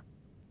fire.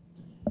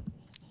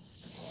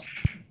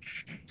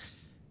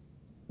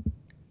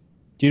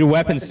 Due to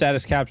weapon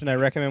status, Captain, I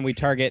recommend we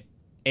target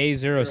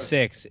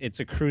A06. It's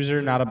a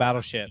cruiser, not a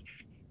battleship.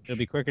 It'll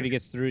be quicker to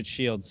get through its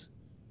shields.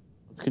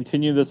 Let's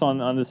continue this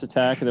on this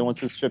attack, and then once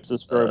this ship's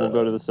destroyed, we'll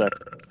go to the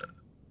sector.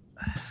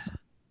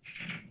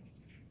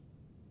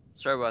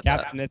 Sorry about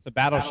Captain, it's a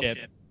battleship.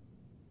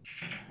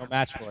 No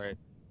match for it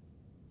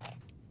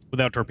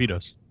Without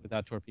torpedoes.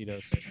 without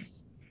torpedoes.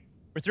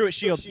 We're through its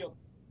shield.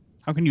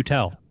 How can you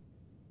tell?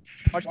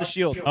 Watch the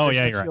shield. Oh, There's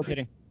yeah, the you're right. shield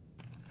hitting.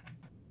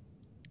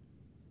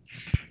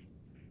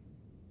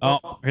 Oh,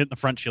 we're hitting the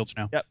front shields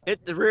now. Yep. that.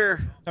 Hit the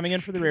rear. Coming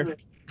in for the rear.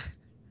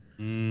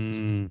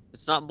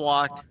 It's not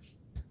blocked.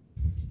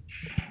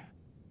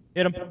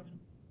 Hit him.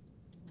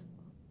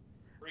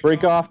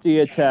 Break off the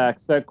attack.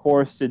 Set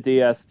course to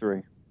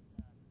DS3.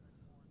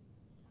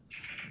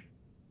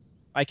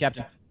 Aye,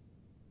 Captain.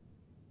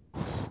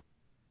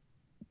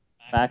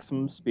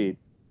 Maximum speed.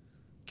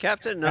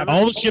 Captain, none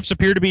All of the ships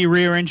appear to be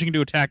rearranging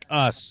to attack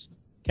us.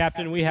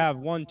 Captain, we have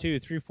 1, 2,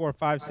 3, 4,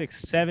 5, 6,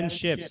 7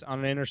 ships on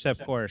an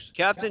intercept course.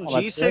 Captain Oh,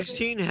 that's good.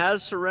 G16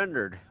 has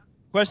surrendered.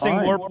 Requesting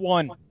Fine. warp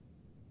 1.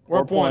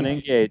 Warp 1,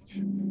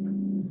 engage.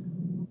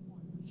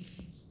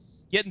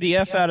 Getting the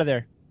F out of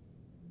there.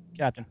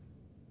 Captain.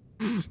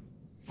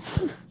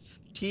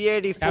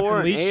 T-84 Captain,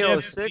 and lead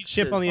A06.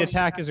 ship on the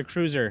attack is a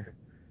cruiser.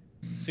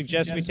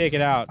 Suggest we take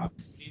it out.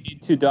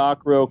 Need to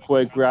dock real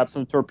quick, grab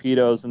some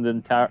torpedoes, and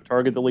then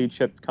target the lead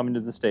ship coming to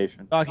the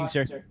station. Docking,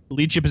 sir. The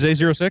lead ship is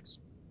A06.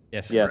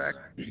 Yes. Yes.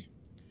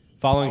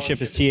 Following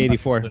ship is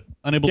T-84.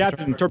 Unable to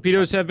Captain,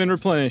 torpedoes have been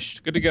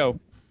replenished. Good to go.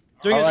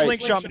 Doing All a right.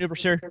 slingshot maneuver,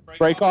 sir.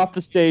 Break off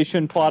the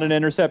station, plot an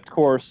intercept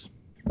course.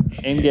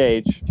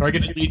 Engage.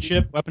 target the lead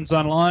ship. Weapons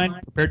online.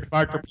 Prepared to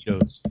fire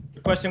torpedoes.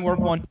 Requesting warp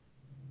 1.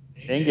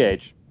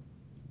 Engage.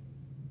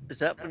 Is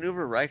that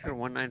maneuver Riker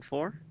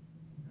 194?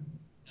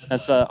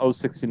 That's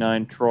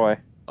 069 Troy.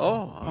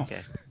 Oh,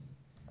 okay.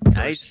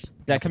 Nice. Is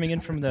that coming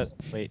in from the...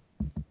 Wait.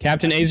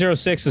 Captain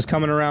A06 is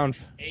coming around.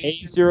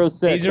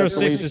 A06. that's the lead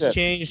A06 has ship.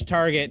 changed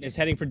target and is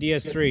heading for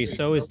DS3.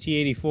 So is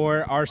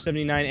T-84,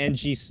 R-79, and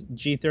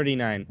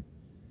G-39.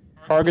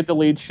 Target the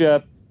lead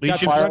ship. Lead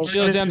Captain, ship. front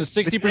shields down to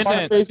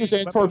 60%. Spacers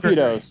and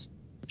torpedoes.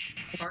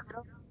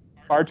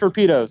 Fire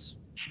torpedoes.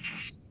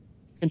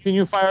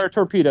 Continue fire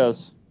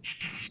torpedoes.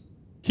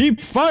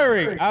 Keep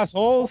firing,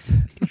 assholes!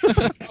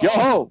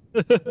 Yo-ho!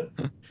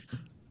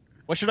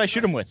 What should I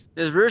shoot him with?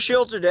 His rear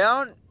shields are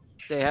down.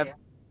 They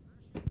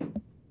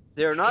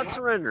are not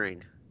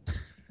surrendering.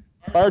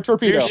 Fire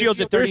torpedo. Rear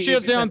shields at Rear 38%.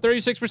 shields down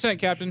 36%,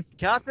 Captain.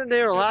 Captain,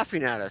 they are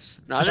laughing at us.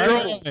 Not Destroy.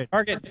 anymore.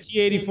 Target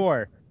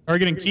T-84,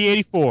 Targeting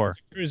T-84.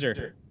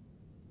 cruiser.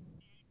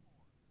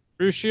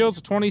 Rear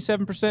shields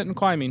 27% and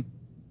climbing.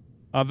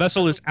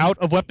 Vessel is out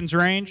of weapons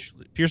range.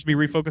 Appears to be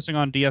refocusing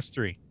on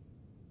DS3.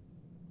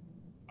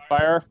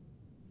 Fire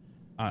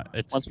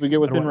It's. once we get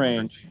within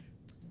range.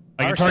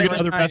 I can target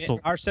other vessels.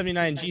 R-79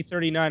 and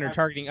G-39 are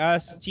targeting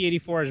us.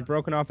 T-84 has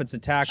broken off its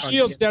attack on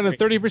Shields down to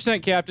DS3.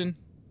 30%, Captain.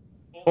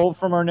 Pull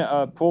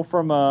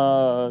from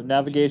our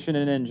navigation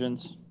and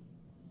engines.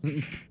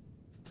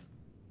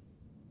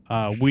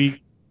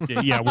 We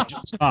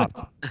just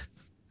stopped.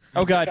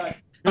 Oh, God.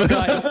 Oh,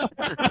 God.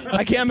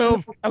 I can't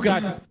move. Oh,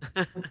 God.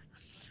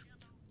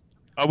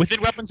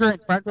 Within weapons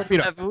range, fire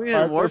torpedo. Have we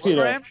Fire had warp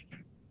torpedo. scram?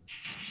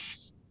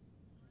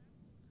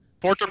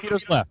 4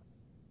 torpedoes left.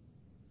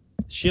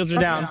 Shields are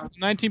down.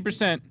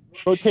 19%.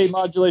 Rotate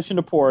modulation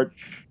to port.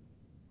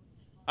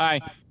 Aye.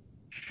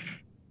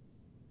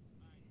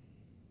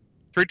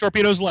 3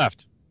 torpedoes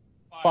left.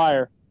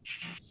 Fire.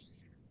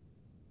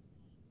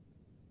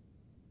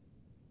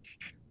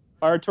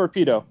 Fire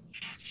torpedo.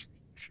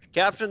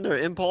 Captain, their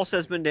impulse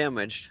has been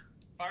damaged.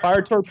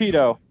 Fire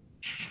torpedo.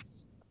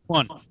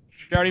 1.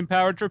 Starting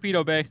power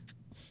torpedo bay.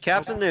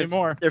 Captain, Any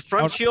more? their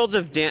front shields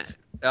have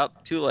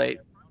too late.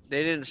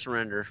 They didn't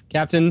surrender.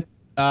 Captain,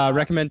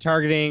 recommend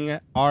targeting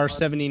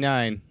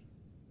R-79.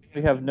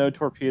 We have no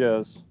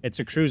torpedoes. It's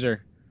a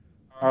cruiser.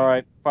 All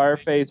right. Fire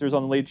phasers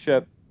on the lead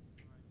ship.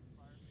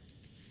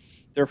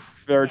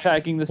 They're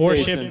attacking the 4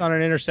 station. ships on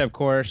an intercept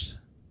course.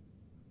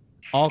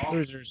 All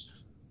cruisers.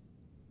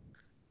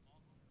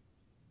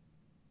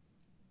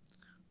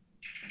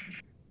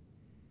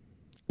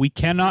 We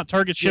cannot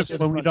target ships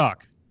when we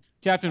dock.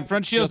 Captain,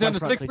 front shields down to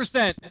Shields on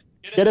front,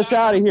 6%. Get us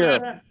out of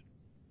here.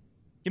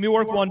 Give me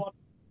warp 1.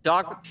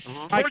 Doc.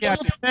 Hi,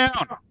 Captain.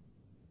 Down.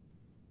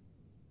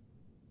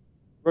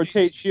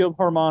 Rotate shield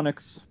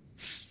harmonics.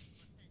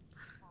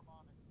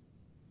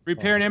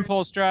 Repair and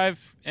impulse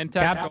drive and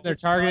Captain, tactical. they're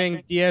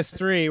targeting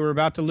DS3. We're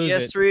about to lose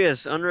it. DS3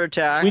 is under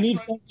attack. We need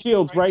front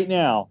shields right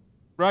now.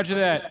 Roger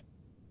that.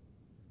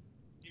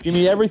 Give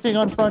me everything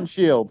on front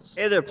shields.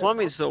 Hey, their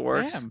plumbing still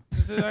works. Damn.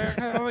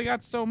 I only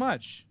got so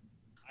much.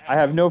 I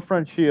have no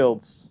front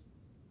shields.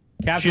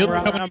 Captain, Shields we're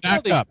are coming out.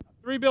 back up.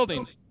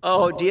 Rebuilding.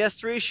 Oh,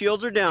 DS3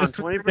 shields are down Just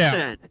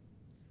 20%.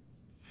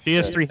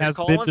 DS3 has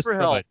Calling been for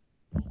help.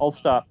 destroyed. I'll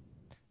stop.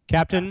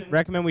 Captain,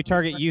 recommend we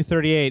target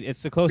U-38.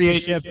 It's the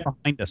closest ship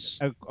behind us.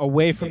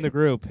 away from the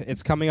group.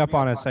 It's coming up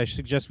on us. I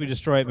suggest we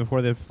destroy it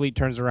before the fleet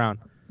turns around.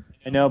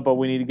 I know, but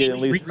we need to get at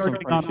least some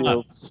Recharging front on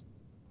shields.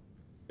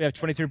 We have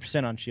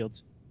 23% on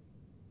shields.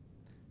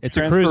 It's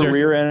a Transfer cruiser.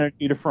 rear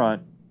energy to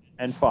front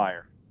and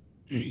fire.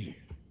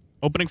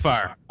 Opening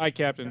fire. Aye,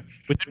 Captain.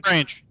 Within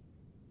range.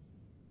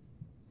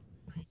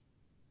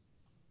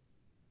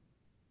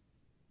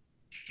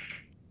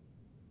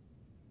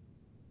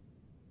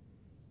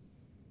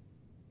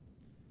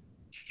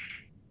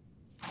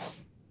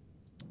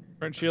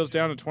 Front shields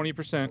down to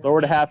 20%.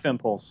 Lower to half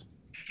impulse.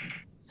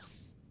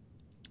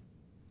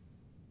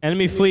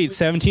 Enemy fleet,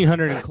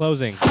 1,700 in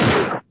closing.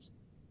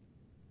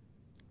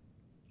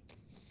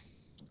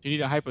 You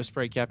need a hypo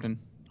spray, Captain.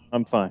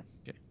 I'm fine.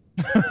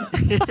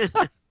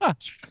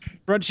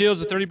 Front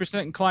shields at 30%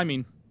 and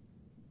climbing.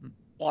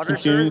 Water,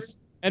 sir? Continue,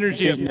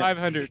 Energy of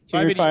 500.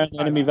 continue fire on 585. the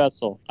enemy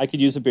vessel. I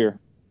could use a beer.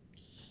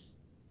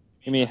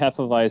 Give me a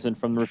Hefeweizen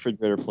from the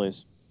refrigerator,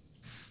 please.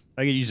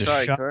 I could use a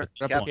Sorry, shot. Kurt.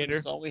 with Captain, replicator.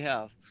 that's all we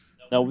have.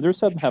 No, there's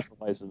some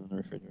Hefeweizen in the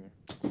refrigerator.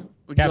 Would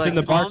you Captain, like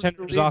the bombs bartender's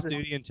to leave off the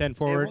duty and 10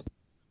 forward. table?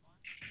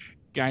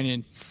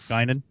 Guinan.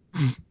 Guinan.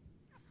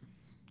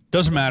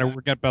 Doesn't matter.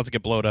 We're about to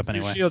get blowed up Rear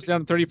anyway. shields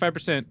down to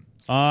 35%.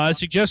 I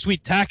suggest we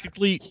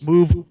tactically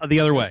move the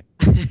other way.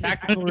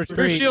 Tactical Rear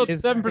retreat shields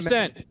is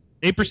 7%.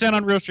 8%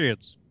 on real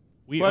shields.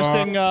 We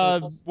Requesting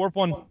are warp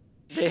 1.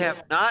 They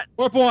have not.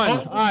 Warp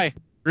 1. Aye.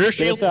 rear Get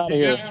shields. us out of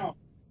here.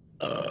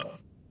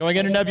 Going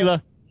into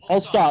nebula. I'll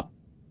stop.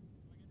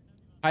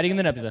 Hiding in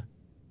the nebula.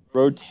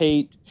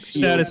 Rotate.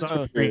 Status shields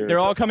on to rear. They're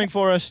all coming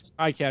for us.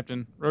 Aye,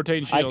 Captain.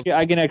 Rotating I shields.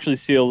 can actually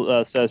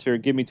seal says here.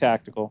 Give me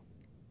tactical.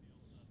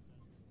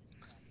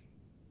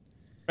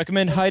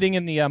 Recommend hiding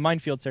in the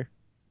minefield, sir.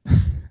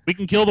 We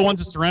can kill the ones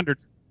that surrendered.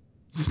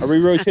 Are we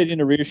rotating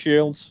to rear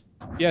shields?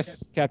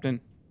 Yes,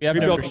 Captain. We have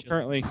no Rebuilding shields.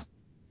 currently.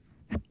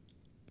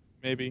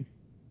 Maybe.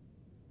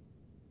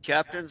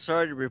 Captain,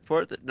 sorry to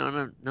report that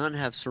none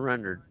have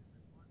surrendered.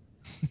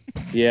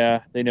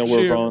 Yeah, they know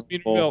we're Shields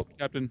being vulnerable. built,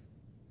 Captain.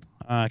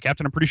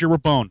 Captain, I'm pretty sure we're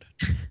boned.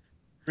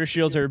 Rear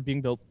shields are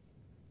being built.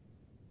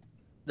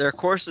 Their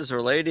courses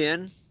are laid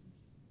in,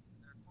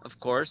 of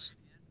course.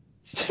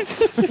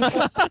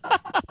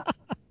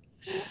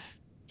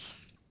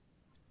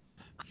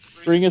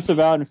 Bring us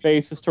about and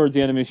face us towards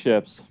the enemy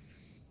ships.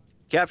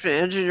 Captain,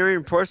 engineering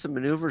reports the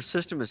maneuver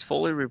system is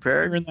fully We're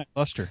repaired. in that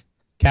cluster.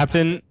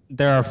 Captain,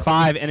 there are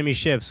 5 enemy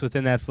ships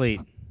within that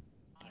fleet.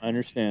 I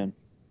understand.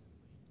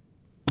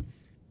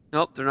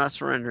 Nope, they're not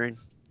surrendering.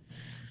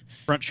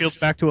 Front shields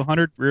back to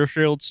 100. Rear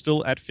shields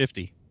still at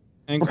 50.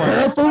 And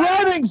Prepare climb. for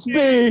ramming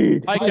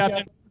speed! Hi,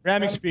 Captain.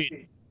 Ramming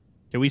speed.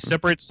 Can we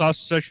separate the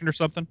sausage section or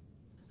something?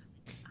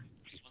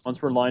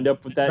 Once we're lined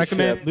up with that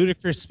Recommend ship,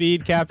 ludicrous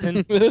speed,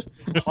 Captain.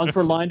 once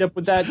we're lined up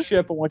with that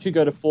ship, I want you to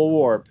go to full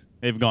warp.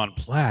 They've gone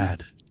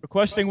plaid.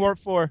 Requesting warp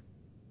 4.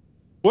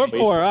 Warp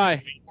 4.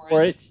 Aye.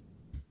 For it.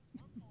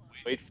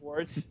 Wait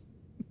for it.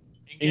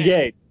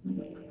 Engage.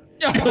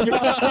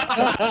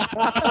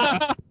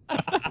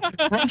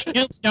 Front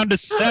shields down to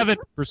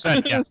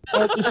 7%. Yeah.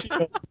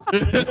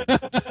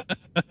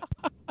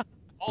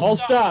 I'll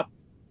stop.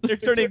 They're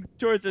turning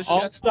towards us.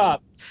 I'll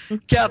stop.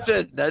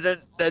 Captain,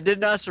 that did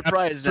not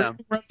surprise them.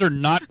 Certain runs are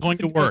not going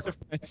to work.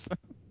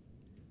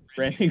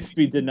 Ramming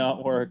speed did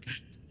not work.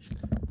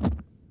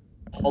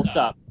 I'll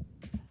stop.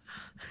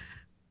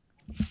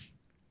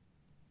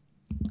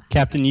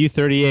 Captain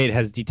U-38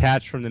 has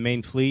detached from the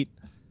main fleet.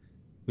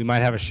 We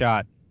might have a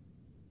shot.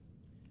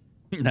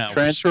 No.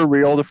 Transfer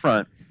reel to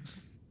front.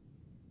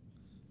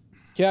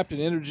 Captain,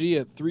 energy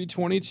at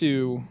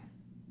 322.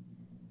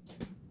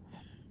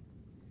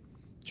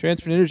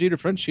 Transfer energy to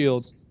front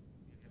shield.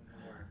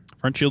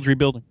 Front shields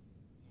rebuilding.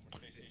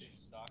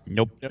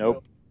 Nope.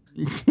 Nope.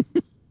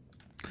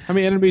 How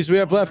many enemies do we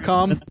have left,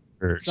 Com?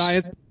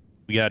 Science.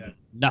 We got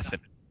nothing.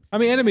 How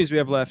many enemies we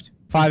have left?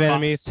 5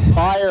 enemies.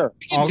 Fire.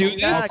 All, do all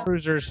this.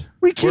 cruisers.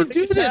 We can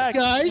do this,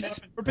 guys.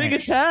 We're being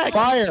attacked.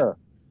 Fire.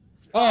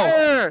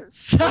 Fire!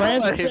 Somebody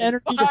Transfer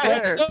energy to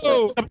fire! front.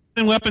 Oh,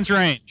 In weapons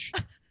range.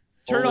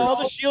 Turn all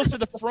the shields to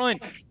the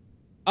front.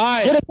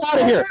 aye. Get us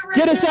out of here.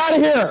 Get us out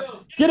of here.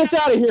 Get us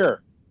out of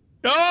here.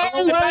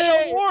 Oh,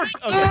 Special warp.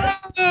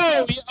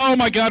 Okay. oh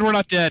my God, we're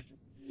not dead.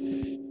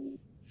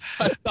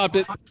 I stopped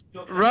it.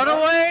 Run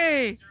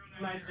away!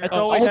 That's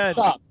all we I'll had.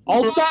 stop.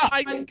 I'll stop.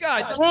 My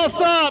God. Well,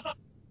 stop!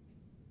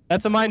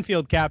 That's a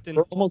minefield, Captain.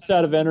 We're almost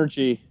out of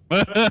energy.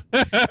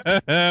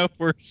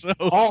 we're so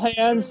All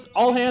hands.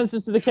 All hands.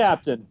 This is the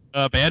captain.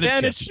 abandoned.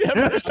 Bandit ship.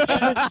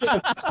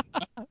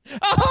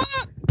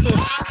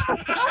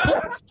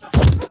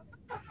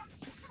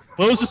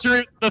 Close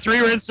the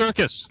three-ring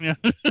circus. Yeah.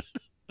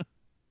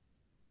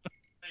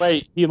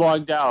 Wait, he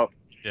logged out.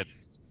 Are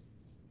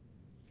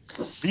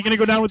you gonna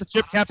go down with the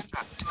ship, Captain?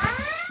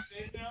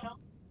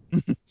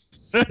 1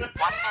 minute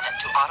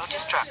to auto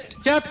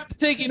destruct. Captain's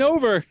taking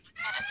over.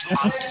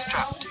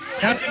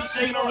 Captain's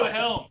taking over the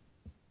helm.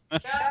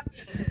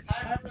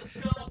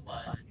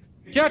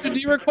 Captain, do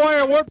you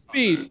require warp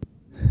speed?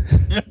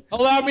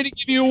 Allow me to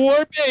give you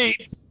warp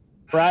 8.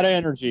 We're out of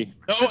energy.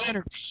 No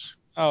energy.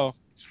 Oh.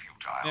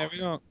 Yeah, we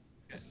don't.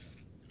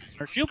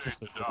 Our shields are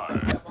still good. I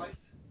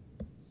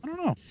don't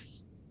know.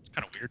 It's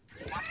kind of weird.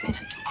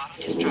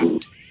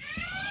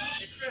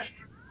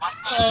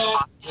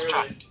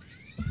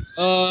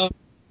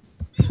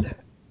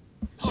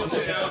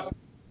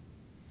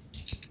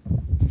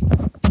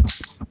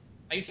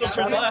 Are you still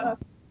turning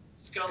left?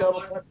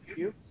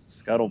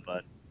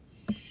 Scuttlebutt.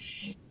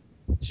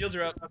 Shields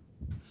are up.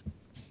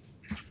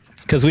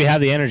 Because we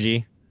have the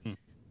energy.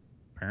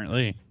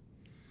 Apparently.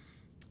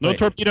 No Wait.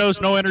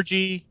 torpedoes, no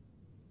energy,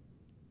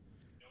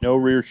 No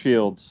rear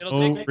shields.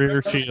 no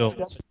rear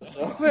shields.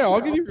 Yeah,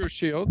 I'll give you rear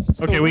shields.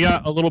 It's Okay, cool. we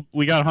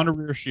got 100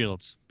 rear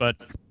shields, but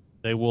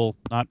they will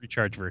not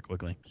recharge very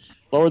quickly.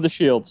 Lower the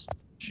shields.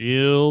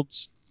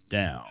 Shields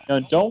down. Now,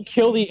 don't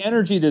kill the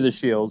energy to the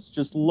shields.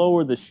 Just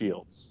lower the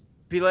shields.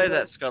 Belay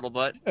that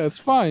scuttlebutt. Yeah, it's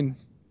fine.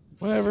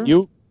 Whatever.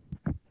 You.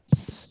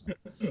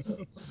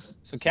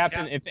 So,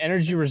 Captain, if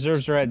energy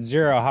reserves are at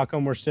 0, how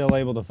come we're still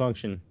able to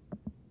function?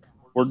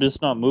 We're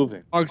just not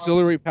moving.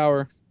 Auxiliary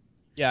power.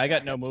 Yeah, I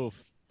got no move.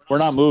 We're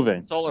not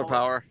moving. Solar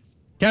power.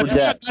 Captain,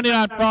 dead.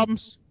 99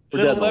 problems. We're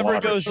The dead in the lever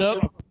water. goes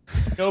up.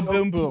 Go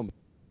boom boom.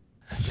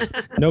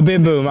 No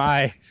bim boom,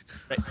 aye.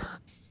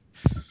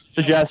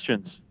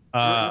 Suggestions.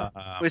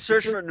 We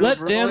search for new Let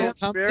them beryllium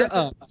come sphere. to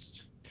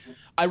us.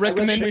 I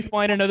recommend we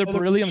find another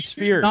beryllium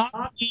sphere.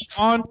 Not be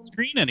on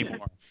screen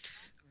anymore.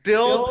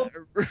 Build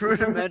a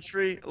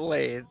rudimentary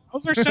lathe.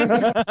 How's our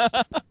sensor?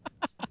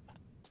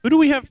 Who do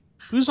we have?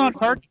 Who's on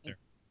target there?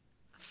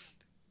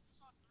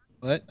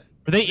 What?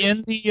 Are they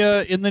in the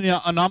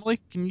anomaly?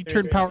 Can you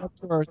turn power up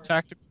to our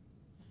tactic?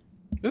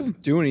 It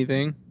doesn't do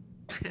anything.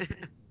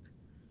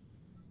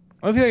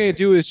 Only thing I can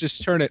do is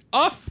just turn it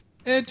off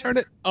and turn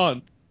it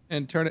on.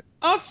 And turn it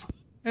off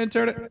and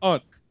turn it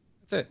on.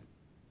 That's it.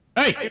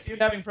 Hey, You're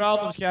having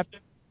problems, Captain.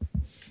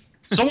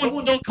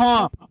 someone still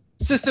calm.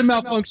 System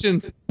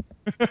malfunction.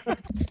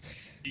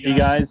 You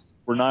guys,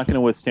 we're not going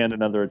to withstand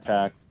another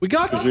attack We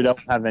got because we this.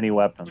 don't have any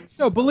weapons.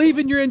 No, believe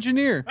in your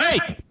engineer. Hey,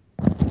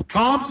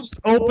 comms is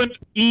open,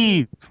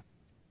 Eve.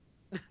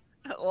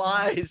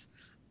 Lies.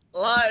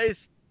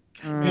 Lies.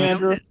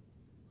 Commander,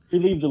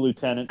 relieve the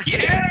lieutenant.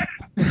 Yeah.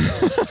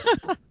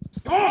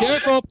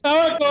 Careful,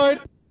 power cord.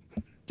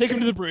 Take him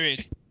to the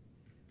bridge.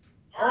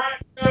 All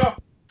right, go.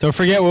 Don't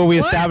forget what we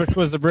established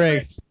was the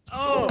brig.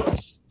 Oh,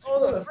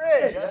 the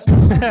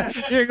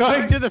fridge. You're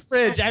going to the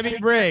fridge. I mean,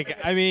 brig.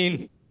 I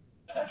mean.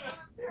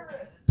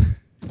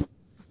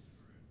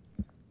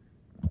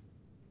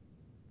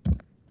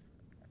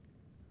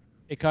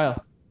 Hey,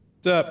 Kyle.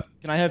 What's up?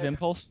 Can I have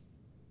impulse?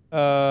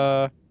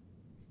 Yeah,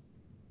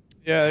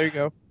 there you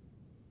go.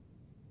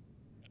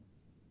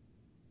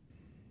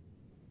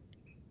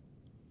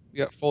 You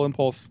got full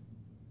impulse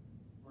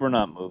We're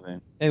not moving.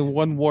 and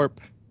 1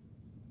 warp.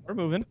 We're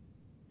moving.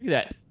 Look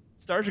at that.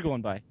 Stars are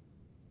going by.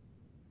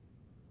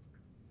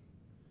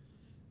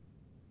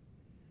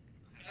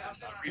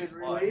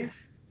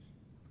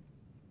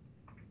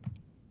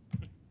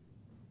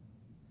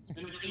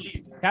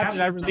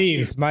 Captain, I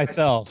relieved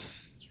myself.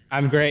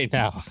 I'm great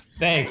now.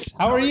 Thanks.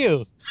 How are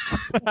you?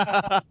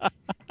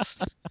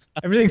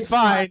 Everything's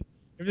fine.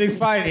 Everything's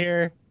fine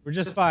here. We're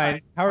just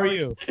fine. How are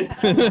you?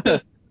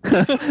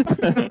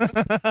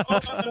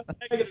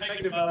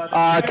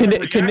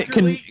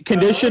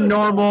 Condition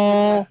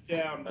normal.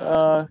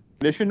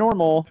 Condition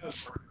normal.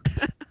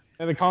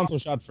 And the console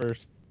shot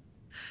first.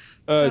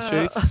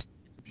 Chase,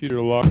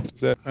 computer locked.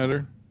 Does that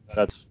matter?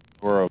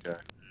 We're okay.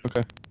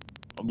 Okay.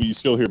 You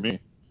still hear me?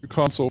 Your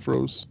console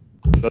froze.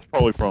 That's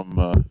probably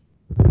from.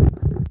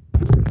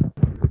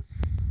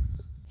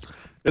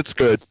 It's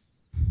good.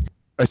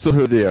 I still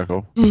hear the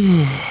echo.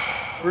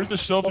 Where's the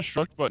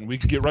self-destruct button? We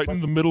could get right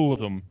in the middle of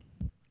them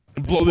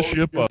and blow the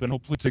ship up and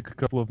hopefully take a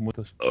couple of them with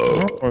us.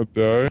 Oh,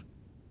 die.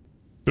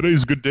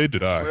 Today's a good day to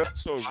die.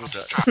 So good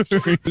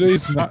that.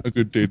 Today's not a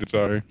good day to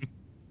die.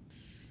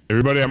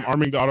 Everybody, I'm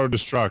arming the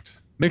auto-destruct.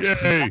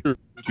 Next Yay! year, it'll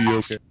be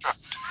okay.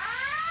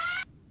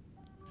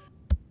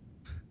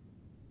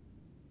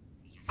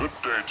 Good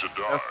day to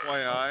die.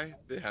 FYI,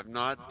 they have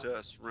not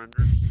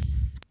surrendered.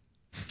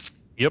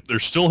 Yep, they're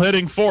still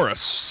heading for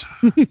us.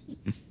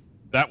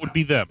 That would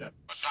be them.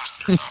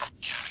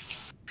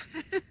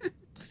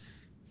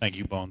 Thank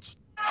you, Bones.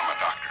 I'm a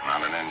doctor,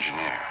 not an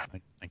engineer.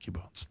 Thank you,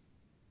 Bones.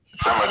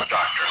 I'm a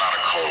doctor, not a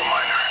coal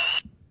miner.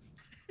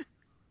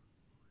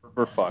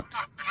 We're fucked.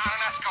 Not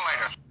an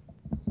escalator.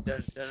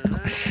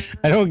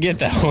 I don't get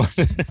that one.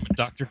 I'm a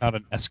doctor, not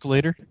an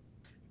escalator.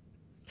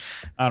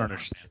 I don't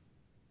understand.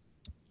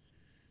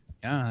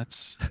 Yeah,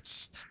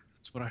 that's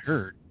what I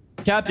heard.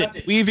 Captain,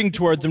 weaving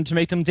toward them to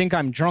make them think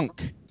I'm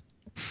drunk.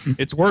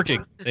 It's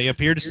working. They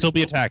appear to still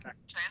be attacking.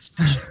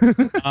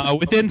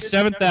 Within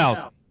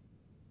 7,000.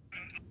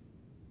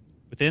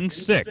 Within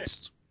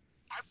 6.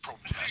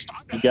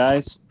 You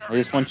guys, I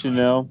just want you to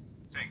know,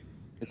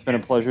 it's been a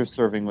pleasure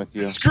serving with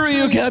you. Screw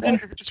you, Captain.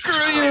 Screw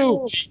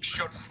you.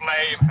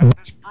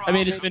 I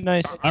mean, it's been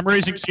nice. I'm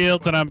raising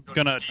shields and I'm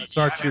gonna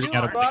start shooting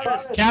at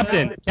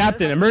them.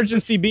 Captain,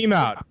 emergency beam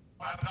out.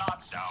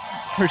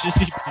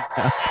 Emergency.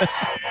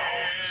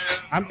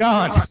 I'm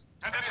gone.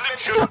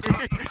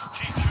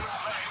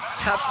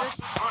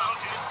 Captain?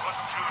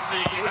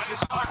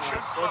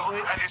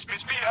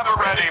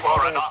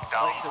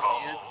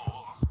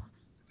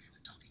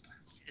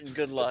 And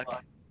good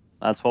luck.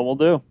 That's what we'll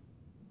do.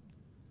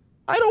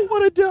 I don't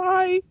want to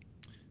die.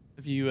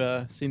 Have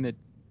you seen the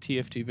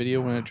TFT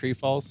video when a tree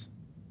falls?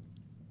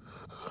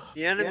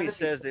 The enemy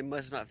says they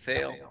must not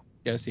fail,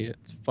 Yeah, see it.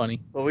 It's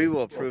funny. but we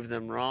will prove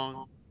them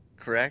wrong.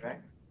 Correct?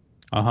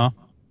 Uh-huh.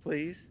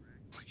 Please?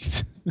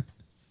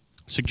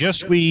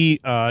 Suggest we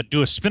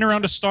do a spin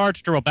around a star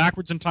to travel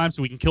backwards in time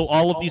so we can kill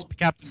all of these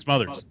captains'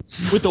 mothers.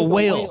 With a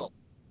whale.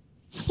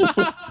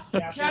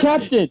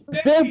 Captain,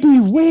 there be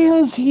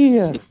whales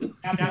here.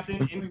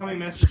 Captain, incoming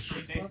message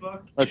from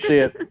Facebook. Let's see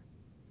it.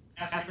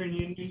 Catherine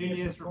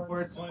Nunez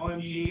reports,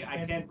 OMG,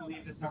 I can't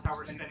believe this is how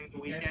we're spending the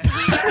weekend.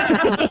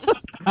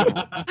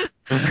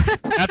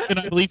 Captain,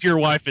 I believe your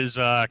wife is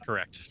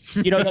correct.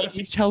 You know,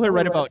 you tell her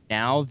right about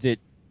now that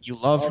you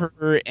love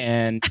her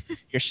and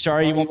you're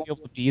sorry you won't be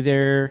able to be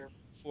there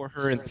for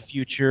her in the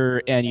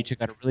future, and you took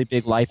out a really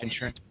big life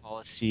insurance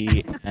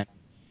policy. And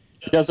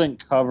It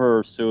doesn't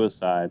cover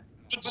suicide.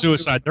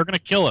 Suicide. They're going to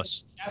kill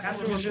us.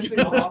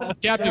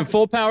 Captain,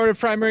 full power to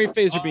primary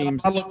phaser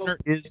beams. Bottle opener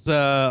is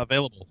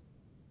available.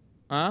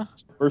 Huh?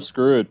 We're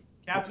screwed.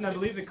 Captain, I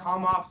believe the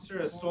comm officer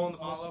has stolen the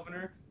bottle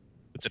opener.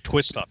 It's a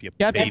twist off, you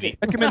Captain, baby.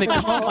 recommend the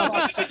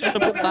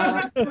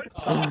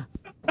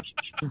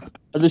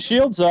Are the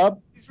shields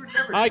up?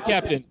 Aye,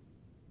 Captain.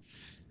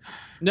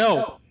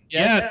 No.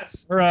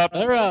 Yes. We're up.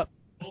 They're up.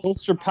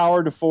 Bolster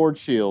power to forward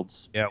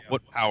shields. Yeah,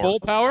 what power? Full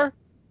power?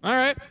 All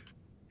right.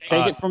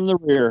 Take it from the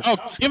rear. Oh,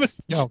 give us.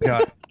 Oh,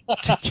 God.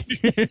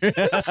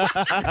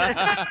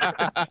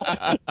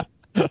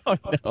 Oh,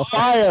 no.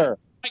 Fire!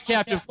 Aye,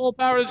 Captain. Full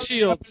power to the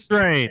shields.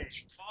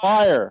 Strange.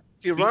 Fire!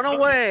 If you run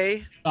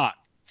away, Not.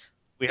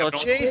 We they'll have no.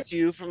 chase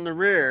you from the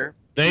rear.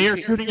 They are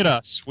shooting at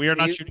us. We are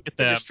not You- shooting at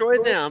them. Destroy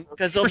them,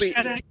 because they'll be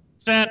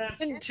Percent.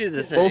 into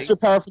the thing. Bolster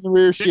power from the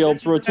rear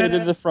shields. Rotate to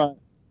the front.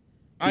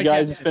 You Aye,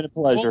 guys, Captain. it's been a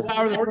Full pleasure.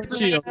 power to the front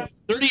shield.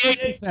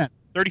 38%.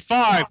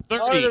 35. Power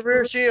to 30. the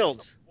rear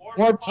shields.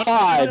 Warp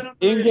 5.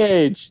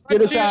 Engage.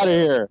 Get us out of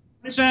here.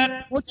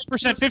 14%.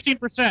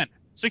 15%.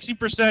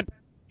 16%.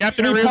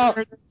 Captain Three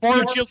Artemis,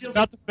 forward shield is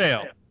about to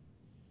fail.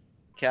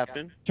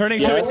 Captain. Turning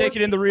Yes. ship, take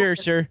it in the rear,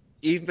 sir.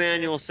 Eve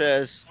Manual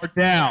says, We're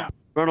down.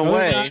 run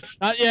away.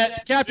 Not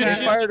yet. Captain,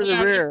 Shoot fire to the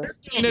rear.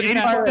 You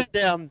fire at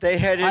them, they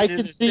head into I the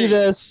can see thing.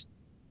 this.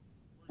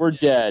 We're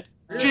dead.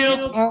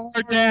 Shields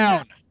are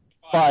down.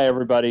 Bye,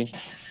 everybody.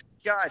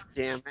 God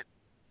damn it.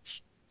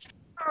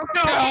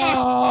 No!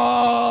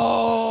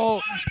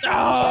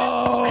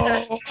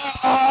 No!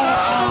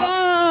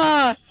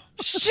 Ah!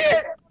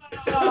 Shit!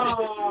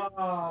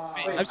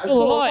 I'm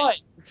still alive.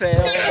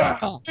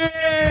 Fail.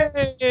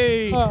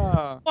 Hey!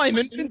 Ah. I'm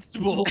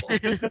invincible.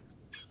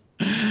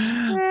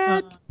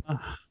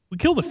 We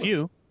killed a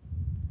few.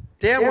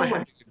 Damn, I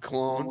had a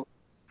clone.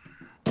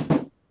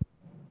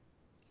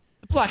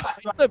 Black.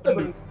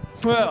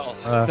 Well,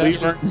 We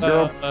that's earned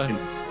 0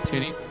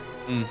 Titty.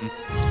 Mm-hmm.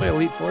 It's my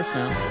elite force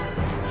now.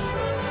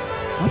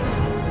 What?